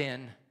Acts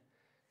 10,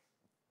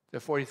 the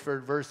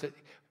 43rd verse,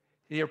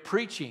 they're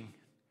preaching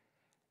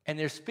and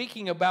they're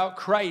speaking about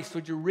Christ.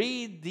 Would you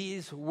read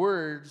these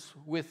words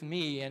with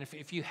me? And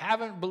if you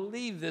haven't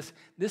believed this,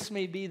 this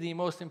may be the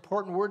most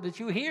important word that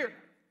you hear.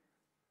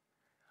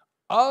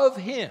 Of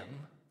him,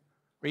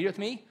 read with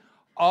me,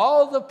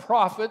 all the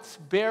prophets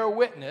bear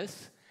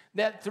witness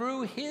that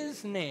through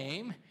his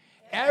name,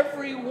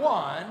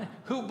 everyone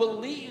who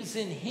believes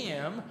in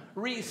him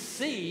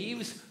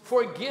receives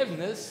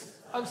forgiveness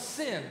of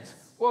sins.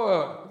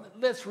 Whoa,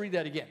 let's read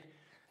that again.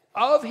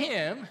 Of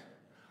him,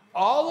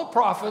 all the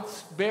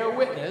prophets bear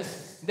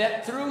witness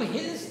that through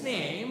his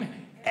name,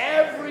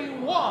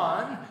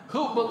 everyone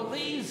who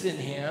believes in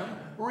him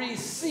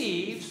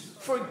receives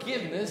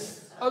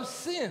forgiveness of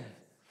sin.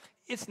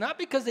 It's not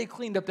because they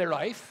cleaned up their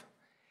life.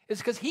 It's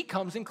because he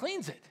comes and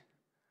cleans it.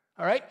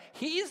 All right?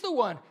 He's the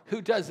one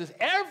who does this.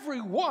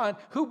 Everyone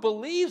who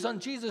believes on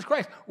Jesus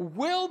Christ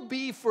will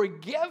be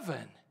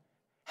forgiven.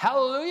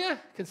 Hallelujah.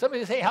 Can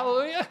somebody say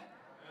hallelujah?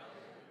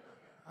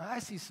 I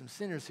see some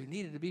sinners who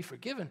needed to be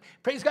forgiven.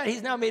 Praise God,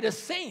 he's now made us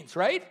saints,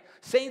 right?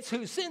 Saints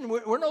who sin.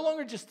 We're no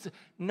longer just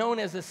known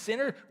as a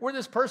sinner. We're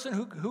this person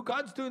who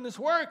God's doing this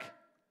work.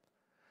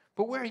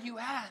 But where are you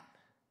at?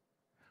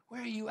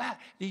 Where are you at?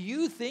 Do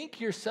you think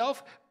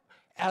yourself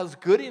as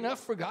good enough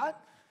for God?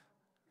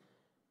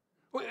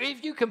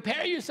 If you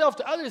compare yourself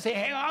to others, say,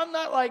 hey, I'm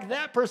not like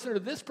that person or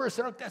this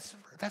person,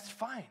 that's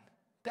fine.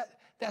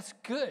 That's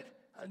good.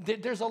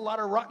 There's a lot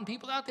of rotten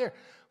people out there.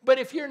 But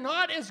if you're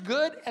not as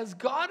good as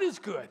God is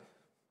good,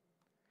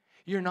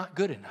 you're not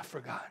good enough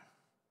for God.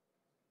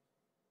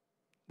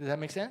 Does that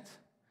make sense?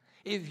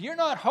 If you're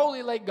not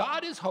holy like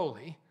God is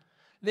holy,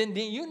 then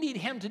you need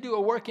him to do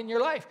a work in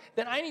your life.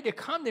 Then I need to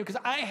come to him because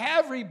I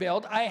have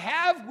rebelled. I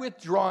have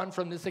withdrawn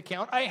from this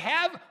account. I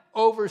have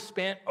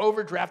overspent,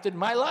 overdrafted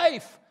my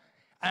life.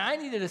 And I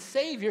needed a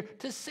Savior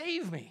to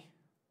save me.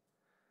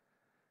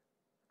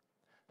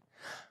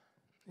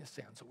 This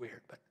sounds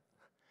weird, but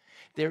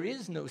there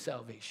is no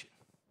salvation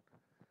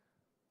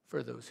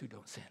for those who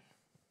don't sin.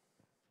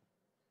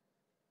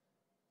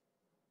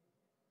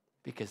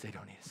 Because they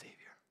don't need a Savior.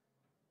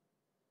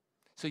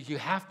 So you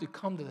have to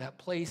come to that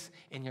place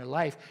in your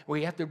life where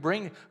you have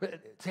to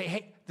say,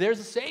 hey, there's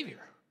a Savior.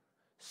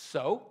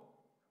 So,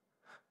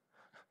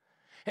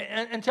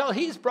 and until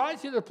he's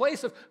brought you to the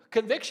place of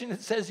conviction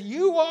that says,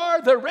 you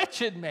are the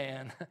wretched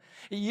man.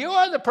 You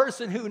are the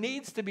person who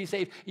needs to be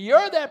saved.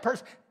 You're that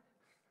person.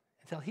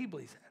 Until he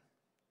believes that.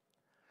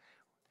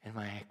 And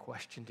my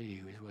question to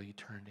you is, will you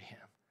turn to him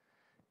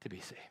to be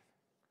saved?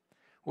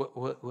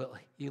 Will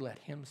you let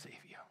him save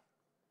you?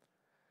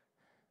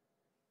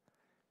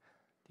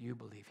 Do you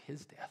believe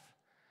his death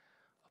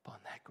upon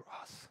that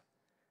cross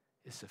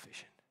is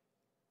sufficient?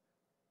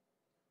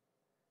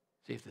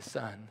 See, if the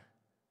Son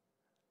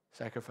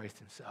sacrificed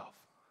himself,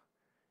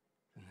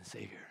 then the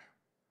Savior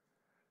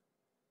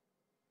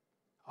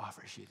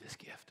offers you this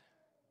gift.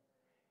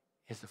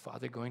 Is the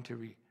Father going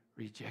to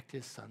reject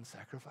his Son's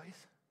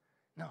sacrifice?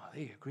 No,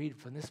 they agreed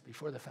from this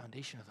before the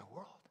foundation of the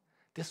world.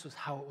 This was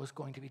how it was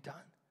going to be done.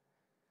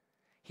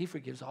 He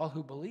forgives all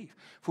who believe.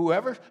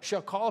 Whoever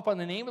shall call upon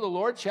the name of the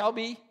Lord shall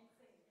be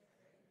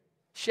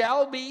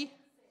shall be.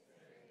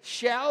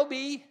 Shall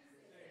be.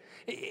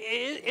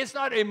 It's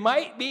not, it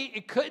might be,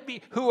 it could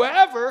be.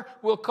 Whoever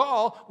will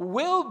call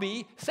will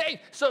be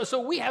saved.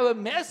 So we have a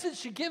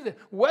message to give them.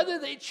 Whether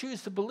they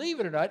choose to believe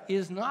it or not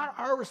is not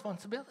our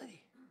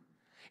responsibility.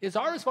 It's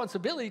our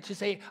responsibility to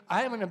say,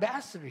 I am an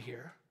ambassador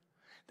here.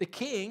 The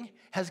king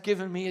has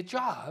given me a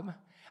job.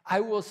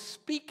 I will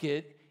speak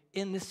it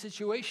in this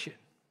situation.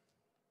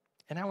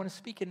 And I want to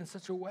speak it in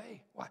such a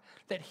way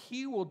that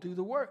he will do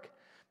the work.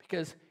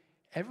 Because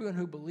everyone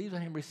who believes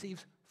on him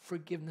receives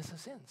forgiveness of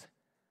sins.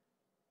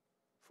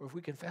 For if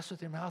we confess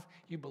with your mouth,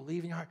 you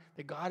believe in your heart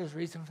that God has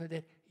raised him from the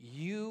dead,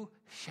 you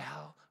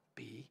shall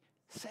be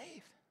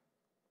saved.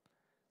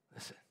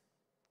 Listen.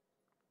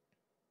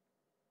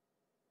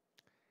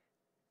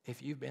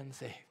 If you've been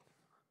saved,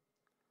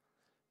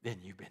 then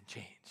you've been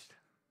changed.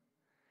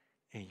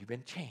 And you've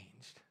been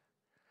changed,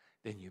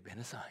 then you've been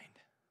assigned.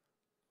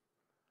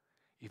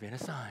 You've been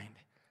assigned,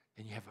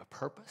 then you have a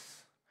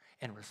purpose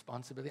and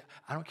responsibility.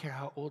 I don't care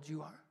how old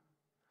you are.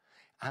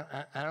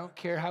 I don't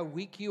care how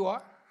weak you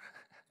are.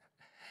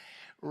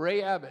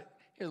 Ray Abbott,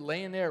 he was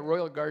laying there at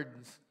Royal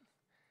Gardens.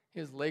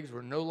 His legs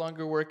were no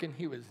longer working.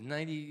 He was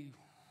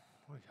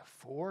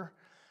 94.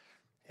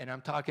 And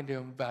I'm talking to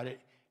him about it,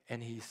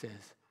 and he says,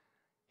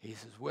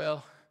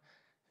 well,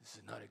 this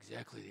is not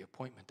exactly the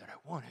appointment that I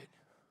wanted.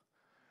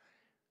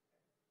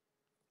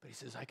 But he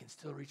says, I can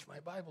still reach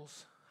my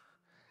Bibles.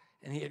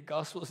 And he had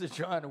Gospels of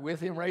John with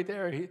him right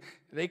there.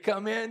 They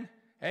come in,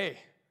 hey,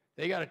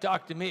 they got to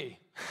talk to me.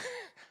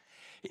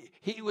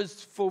 He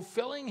was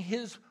fulfilling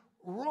his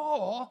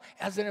role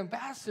as an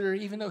ambassador,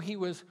 even though he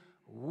was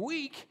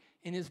weak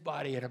in his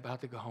body and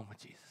about to go home with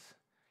Jesus.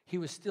 He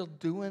was still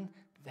doing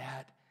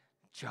that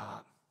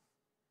job.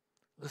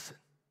 Listen,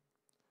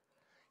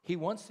 he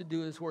wants to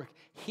do his work.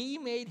 He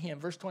made him,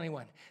 verse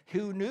 21,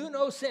 who knew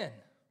no sin,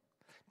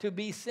 to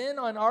be sin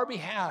on our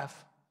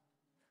behalf,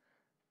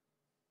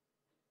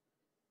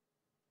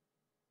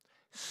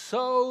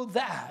 so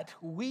that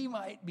we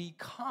might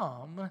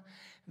become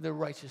the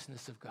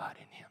righteousness of God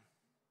in him.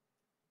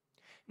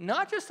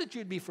 Not just that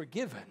you'd be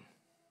forgiven.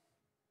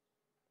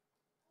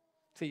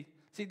 See,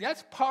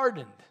 that's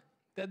pardoned.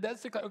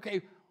 That's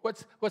okay.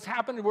 What's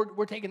happened?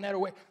 We're taking that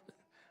away.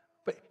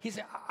 But he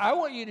said, I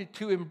want you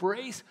to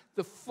embrace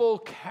the full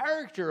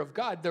character of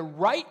God. The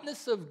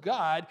rightness of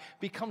God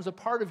becomes a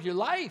part of your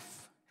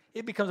life.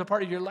 It becomes a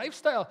part of your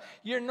lifestyle.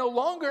 You're no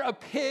longer a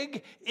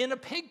pig in a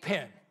pig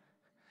pen.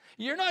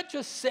 You're not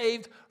just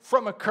saved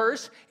from a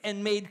curse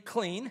and made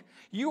clean.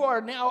 You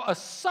are now a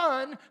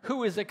son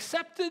who is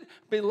accepted,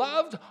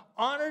 beloved,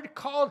 honored,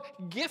 called,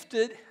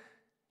 gifted,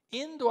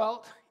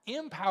 indwelt,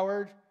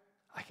 empowered.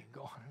 I can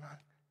go on and on.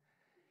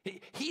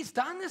 He's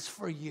done this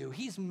for you.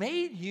 He's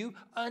made you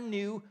a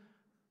new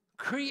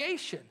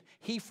creation.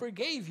 He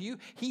forgave you.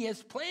 He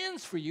has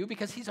plans for you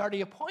because he's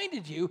already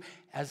appointed you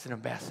as an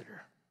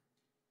ambassador.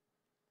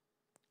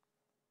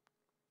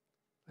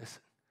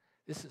 Listen,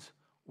 this is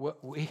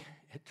what we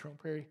at Throne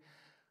Prairie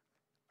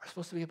are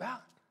supposed to be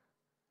about.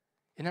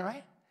 Isn't that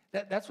right?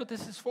 That's what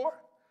this is for.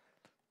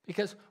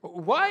 Because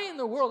why in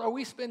the world are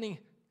we spending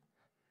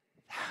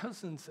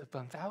thousands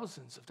upon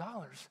thousands of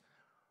dollars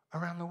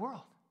around the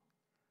world?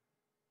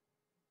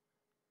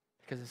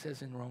 Because it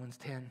says in Romans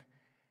 10,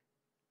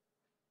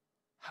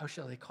 how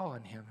shall they call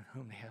on him in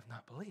whom they have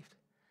not believed?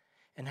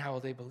 And how will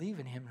they believe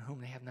in him in whom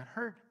they have not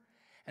heard?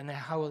 And then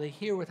how will they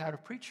hear without a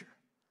preacher?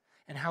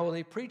 And how will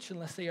they preach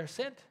unless they are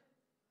sent?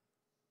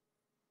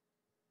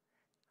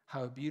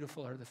 How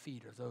beautiful are the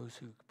feet of those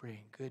who bring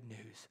good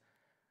news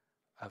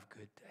of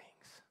good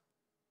things.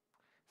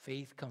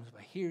 Faith comes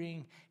by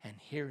hearing, and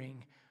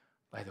hearing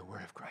by the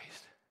word of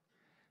Christ.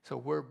 So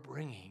we're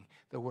bringing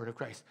the word of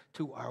Christ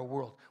to our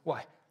world.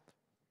 Why?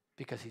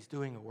 Because he's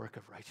doing a work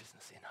of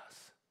righteousness in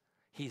us.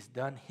 He's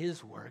done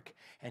his work,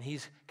 and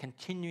he's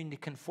continuing to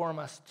conform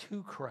us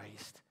to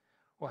Christ.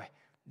 Why?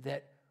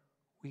 That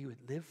we would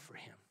live for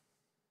him.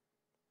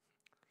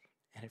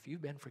 And if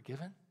you've been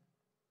forgiven,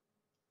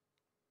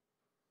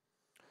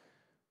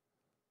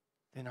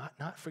 then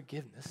not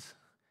forgiveness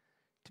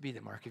to be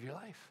the mark of your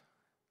life.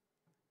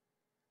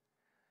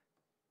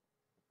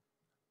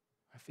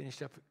 I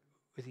finished up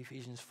with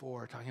Ephesians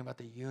 4, talking about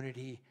the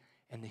unity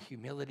and the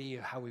humility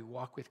of how we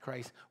walk with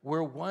Christ.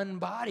 We're one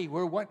body.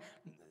 We're one.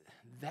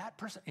 That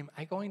person, am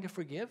I going to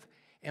forgive?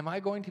 Am I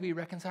going to be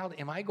reconciled?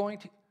 I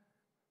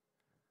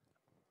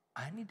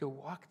need to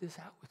walk this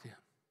out with him.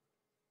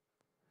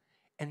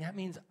 And that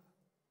means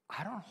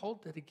I don't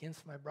hold it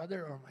against my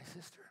brother or my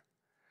sister.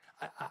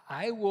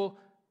 I will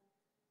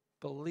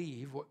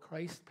believe what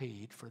Christ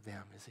paid for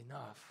them is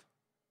enough.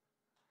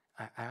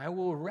 I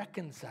will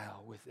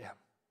reconcile with them.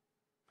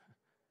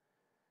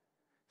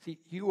 See,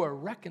 you are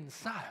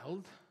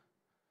reconciled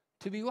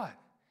to be what?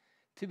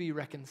 To be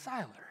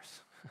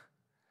reconcilers.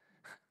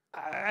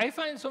 I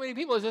find so many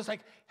people, it's just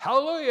like,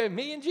 hallelujah,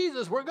 me and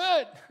Jesus, we're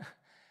good.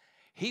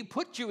 He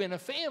put you in a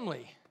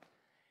family.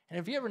 And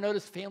have you ever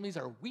noticed families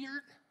are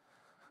weird?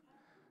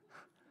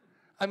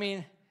 I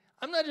mean,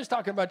 I'm not just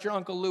talking about your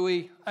Uncle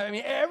Louie. I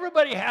mean,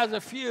 everybody has a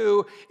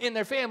few in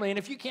their family, and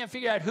if you can't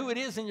figure out who it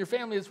is in your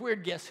family, it's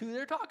weird. Guess who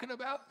they're talking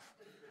about?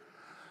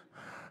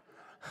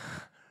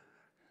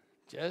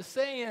 Just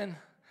saying.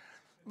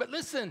 But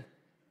listen,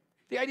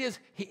 the idea is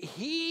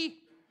he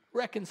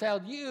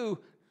reconciled you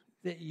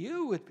that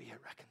you would be a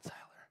reconciler,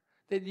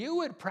 that you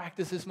would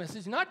practice this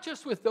message, not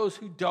just with those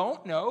who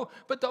don't know,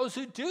 but those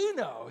who do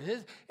know.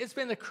 It's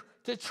been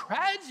the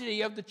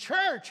tragedy of the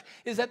church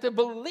is that the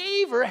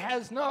believer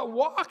has not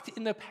walked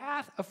in the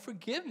path of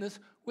forgiveness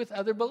with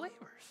other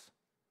believers.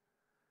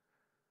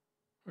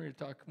 We're going to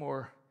talk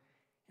more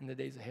in the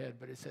days ahead,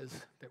 but it says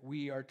that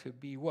we are to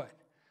be what?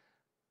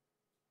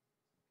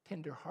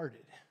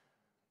 Tender-hearted,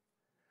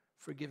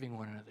 forgiving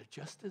one another,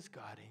 just as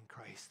God in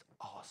Christ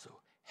also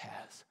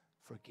has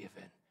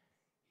forgiven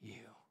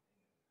you.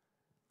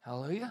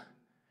 Hallelujah.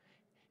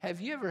 Have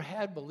you ever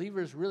had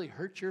believers really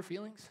hurt your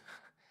feelings?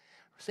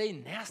 Say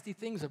nasty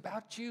things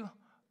about you?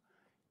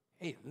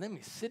 Hey, let me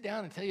sit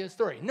down and tell you a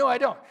story. No, I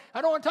don't.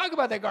 I don't want to talk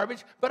about that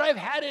garbage, but I've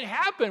had it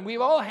happen.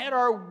 We've all had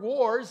our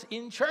wars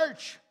in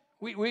church.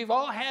 We've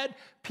all had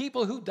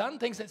people who've done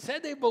things that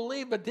said they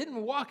believed but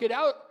didn't walk it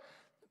out.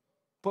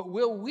 But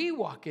will we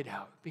walk it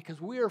out? Because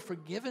we are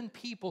forgiven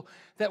people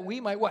that we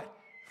might what?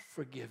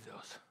 Forgive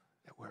those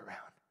that we're around.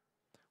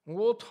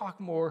 We'll talk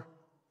more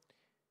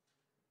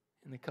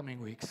in the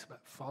coming weeks about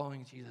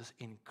following Jesus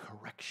in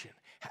correction.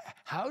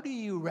 How do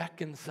you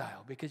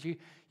reconcile? Because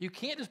you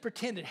can't just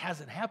pretend it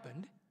hasn't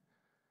happened.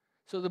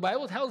 So the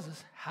Bible tells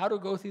us how to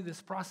go through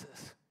this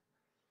process.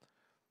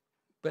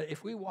 But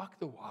if we walk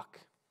the walk,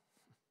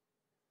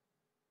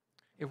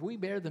 if we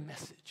bear the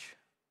message,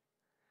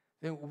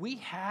 then we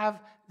have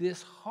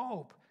this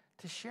hope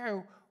to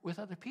share with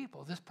other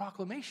people, this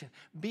proclamation.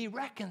 Be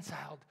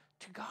reconciled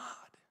to God.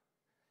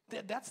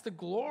 That's the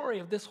glory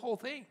of this whole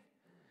thing.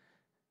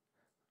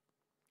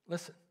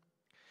 Listen,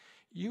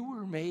 you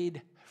were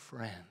made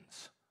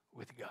friends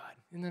with God.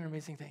 Isn't that an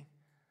amazing thing?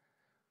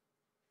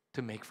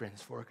 To make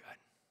friends for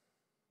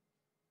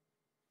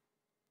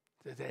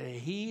God. That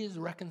he has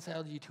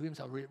reconciled you to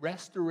himself,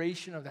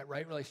 restoration of that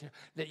right relationship,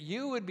 that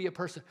you would be a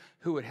person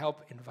who would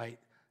help invite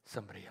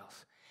somebody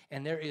else.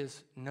 And there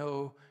is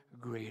no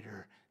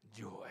greater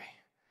joy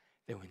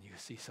than when you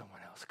see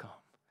someone else come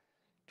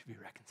to be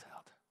reconciled.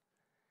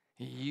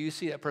 You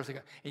see that person,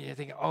 and you're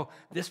thinking, oh,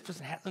 this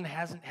person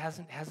hasn't.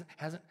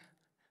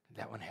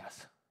 That one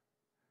has.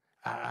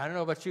 I don't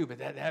know about you, but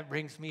that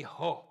brings me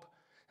hope.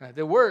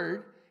 The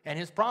word and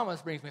his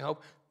promise brings me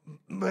hope,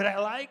 but I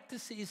like to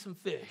see some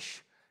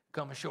fish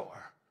come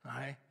ashore. All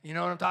right? You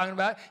know what I'm talking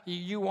about?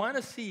 You want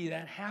to see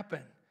that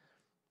happen.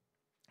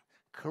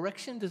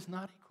 Correction does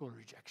not equal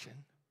rejection.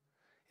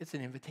 It's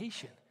an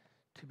invitation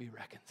to be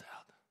reconciled.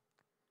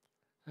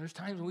 There's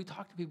times when we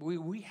talk to people,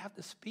 we have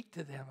to speak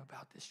to them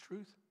about this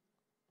truth.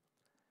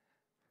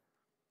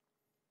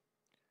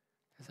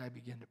 As I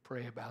begin to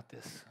pray about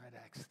this, I'd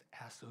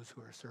ask those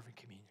who are serving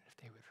communion if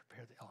they would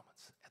prepare the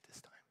elements at this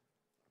time.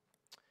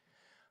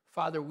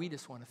 Father, we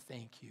just want to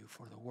thank you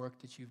for the work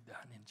that you've done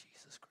in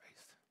Jesus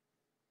Christ.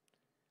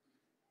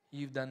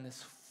 You've done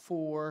this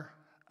for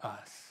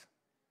us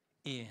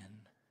in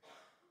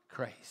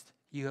Christ.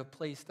 You have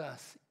placed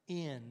us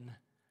in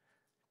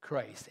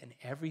Christ, and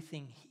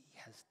everything he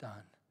has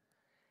done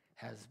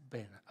has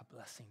been a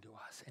blessing to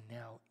us. And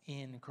now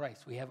in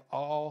Christ, we have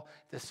all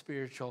the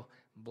spiritual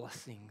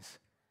blessings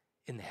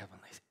in the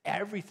heavenlies.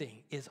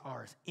 Everything is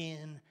ours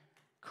in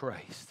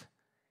Christ.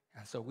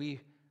 And so we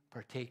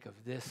partake of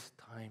this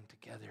time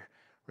together,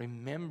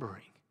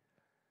 remembering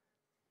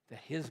that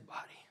his body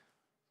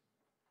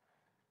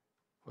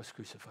was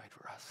crucified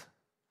for us.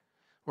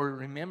 We're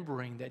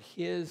remembering that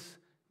his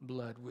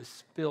blood was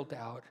spilled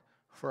out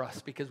for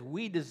us because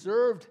we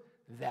deserved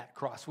that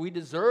cross. We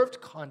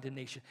deserved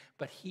condemnation,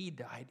 but he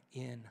died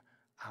in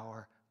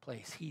our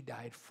place. He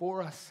died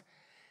for us.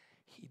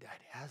 He died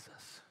as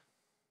us,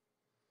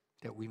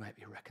 that we might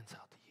be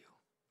reconciled to you.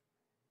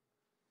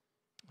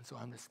 And so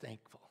I'm just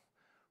thankful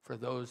for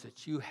those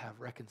that you have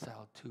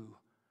reconciled to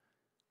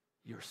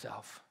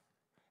yourself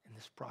in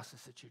this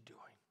process that you're doing.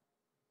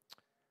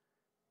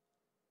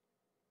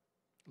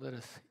 Let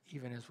us,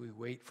 even as we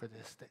wait for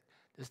this, that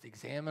just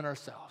examine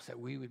ourselves, that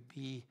we would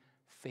be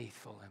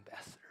faithful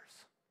ambassadors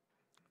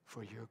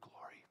for your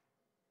glory.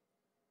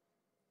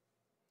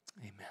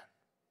 Amen.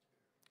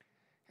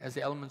 As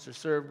the elements are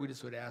served, we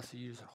just would ask that you just